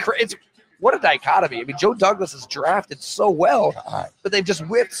drafted. It's what a dichotomy. I mean, Joe Douglas is drafted so well, but they've just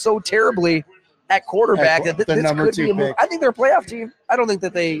whiffed so terribly at quarterback that this could be a move. I think they're a playoff team. I don't think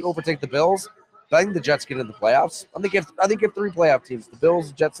that they overtake the Bills, but I think the Jets get into the playoffs. I think you have 3 playoff teams: the Bills,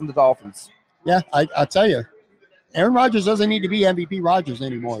 the Jets, and the Dolphins. Yeah, I'll tell you, Aaron Rodgers doesn't need to be MVP Rodgers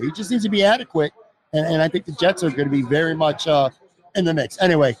anymore. He just needs to be adequate, and I think the Jets are going to be very much in the mix.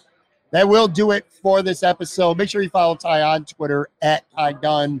 Anyway, that will do it for this episode. Make sure you follow Ty on Twitter at Ty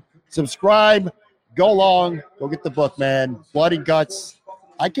Dunne. Subscribe, go long, go get the book, man. Blood and Guts.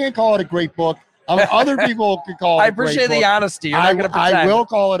 I can't call it a great book. Other people could call it a great book. I appreciate the honesty. You're not going to pretend. I will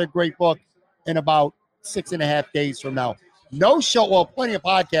call it a great book in about 6.5 days from now. No show, well, plenty of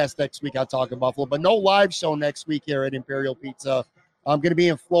podcasts next week. I'll talk in Buffalo, but no live show next week here at Imperial Pizza. I'm going to be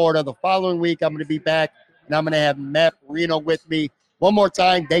in Florida the following week. I'm going to be back, and I'm going to have Matt Marino with me. One more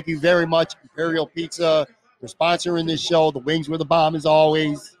time, thank you very much, Imperial Pizza, for sponsoring this show. The wings were the bomb, as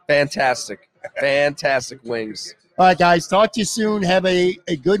always. Fantastic. Fantastic wings. All right, guys, talk to you soon. Have a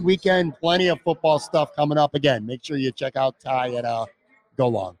good weekend. Plenty of football stuff coming up. Again, make sure you check out Ty at Go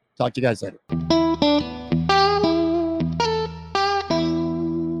Long. Talk to you guys later.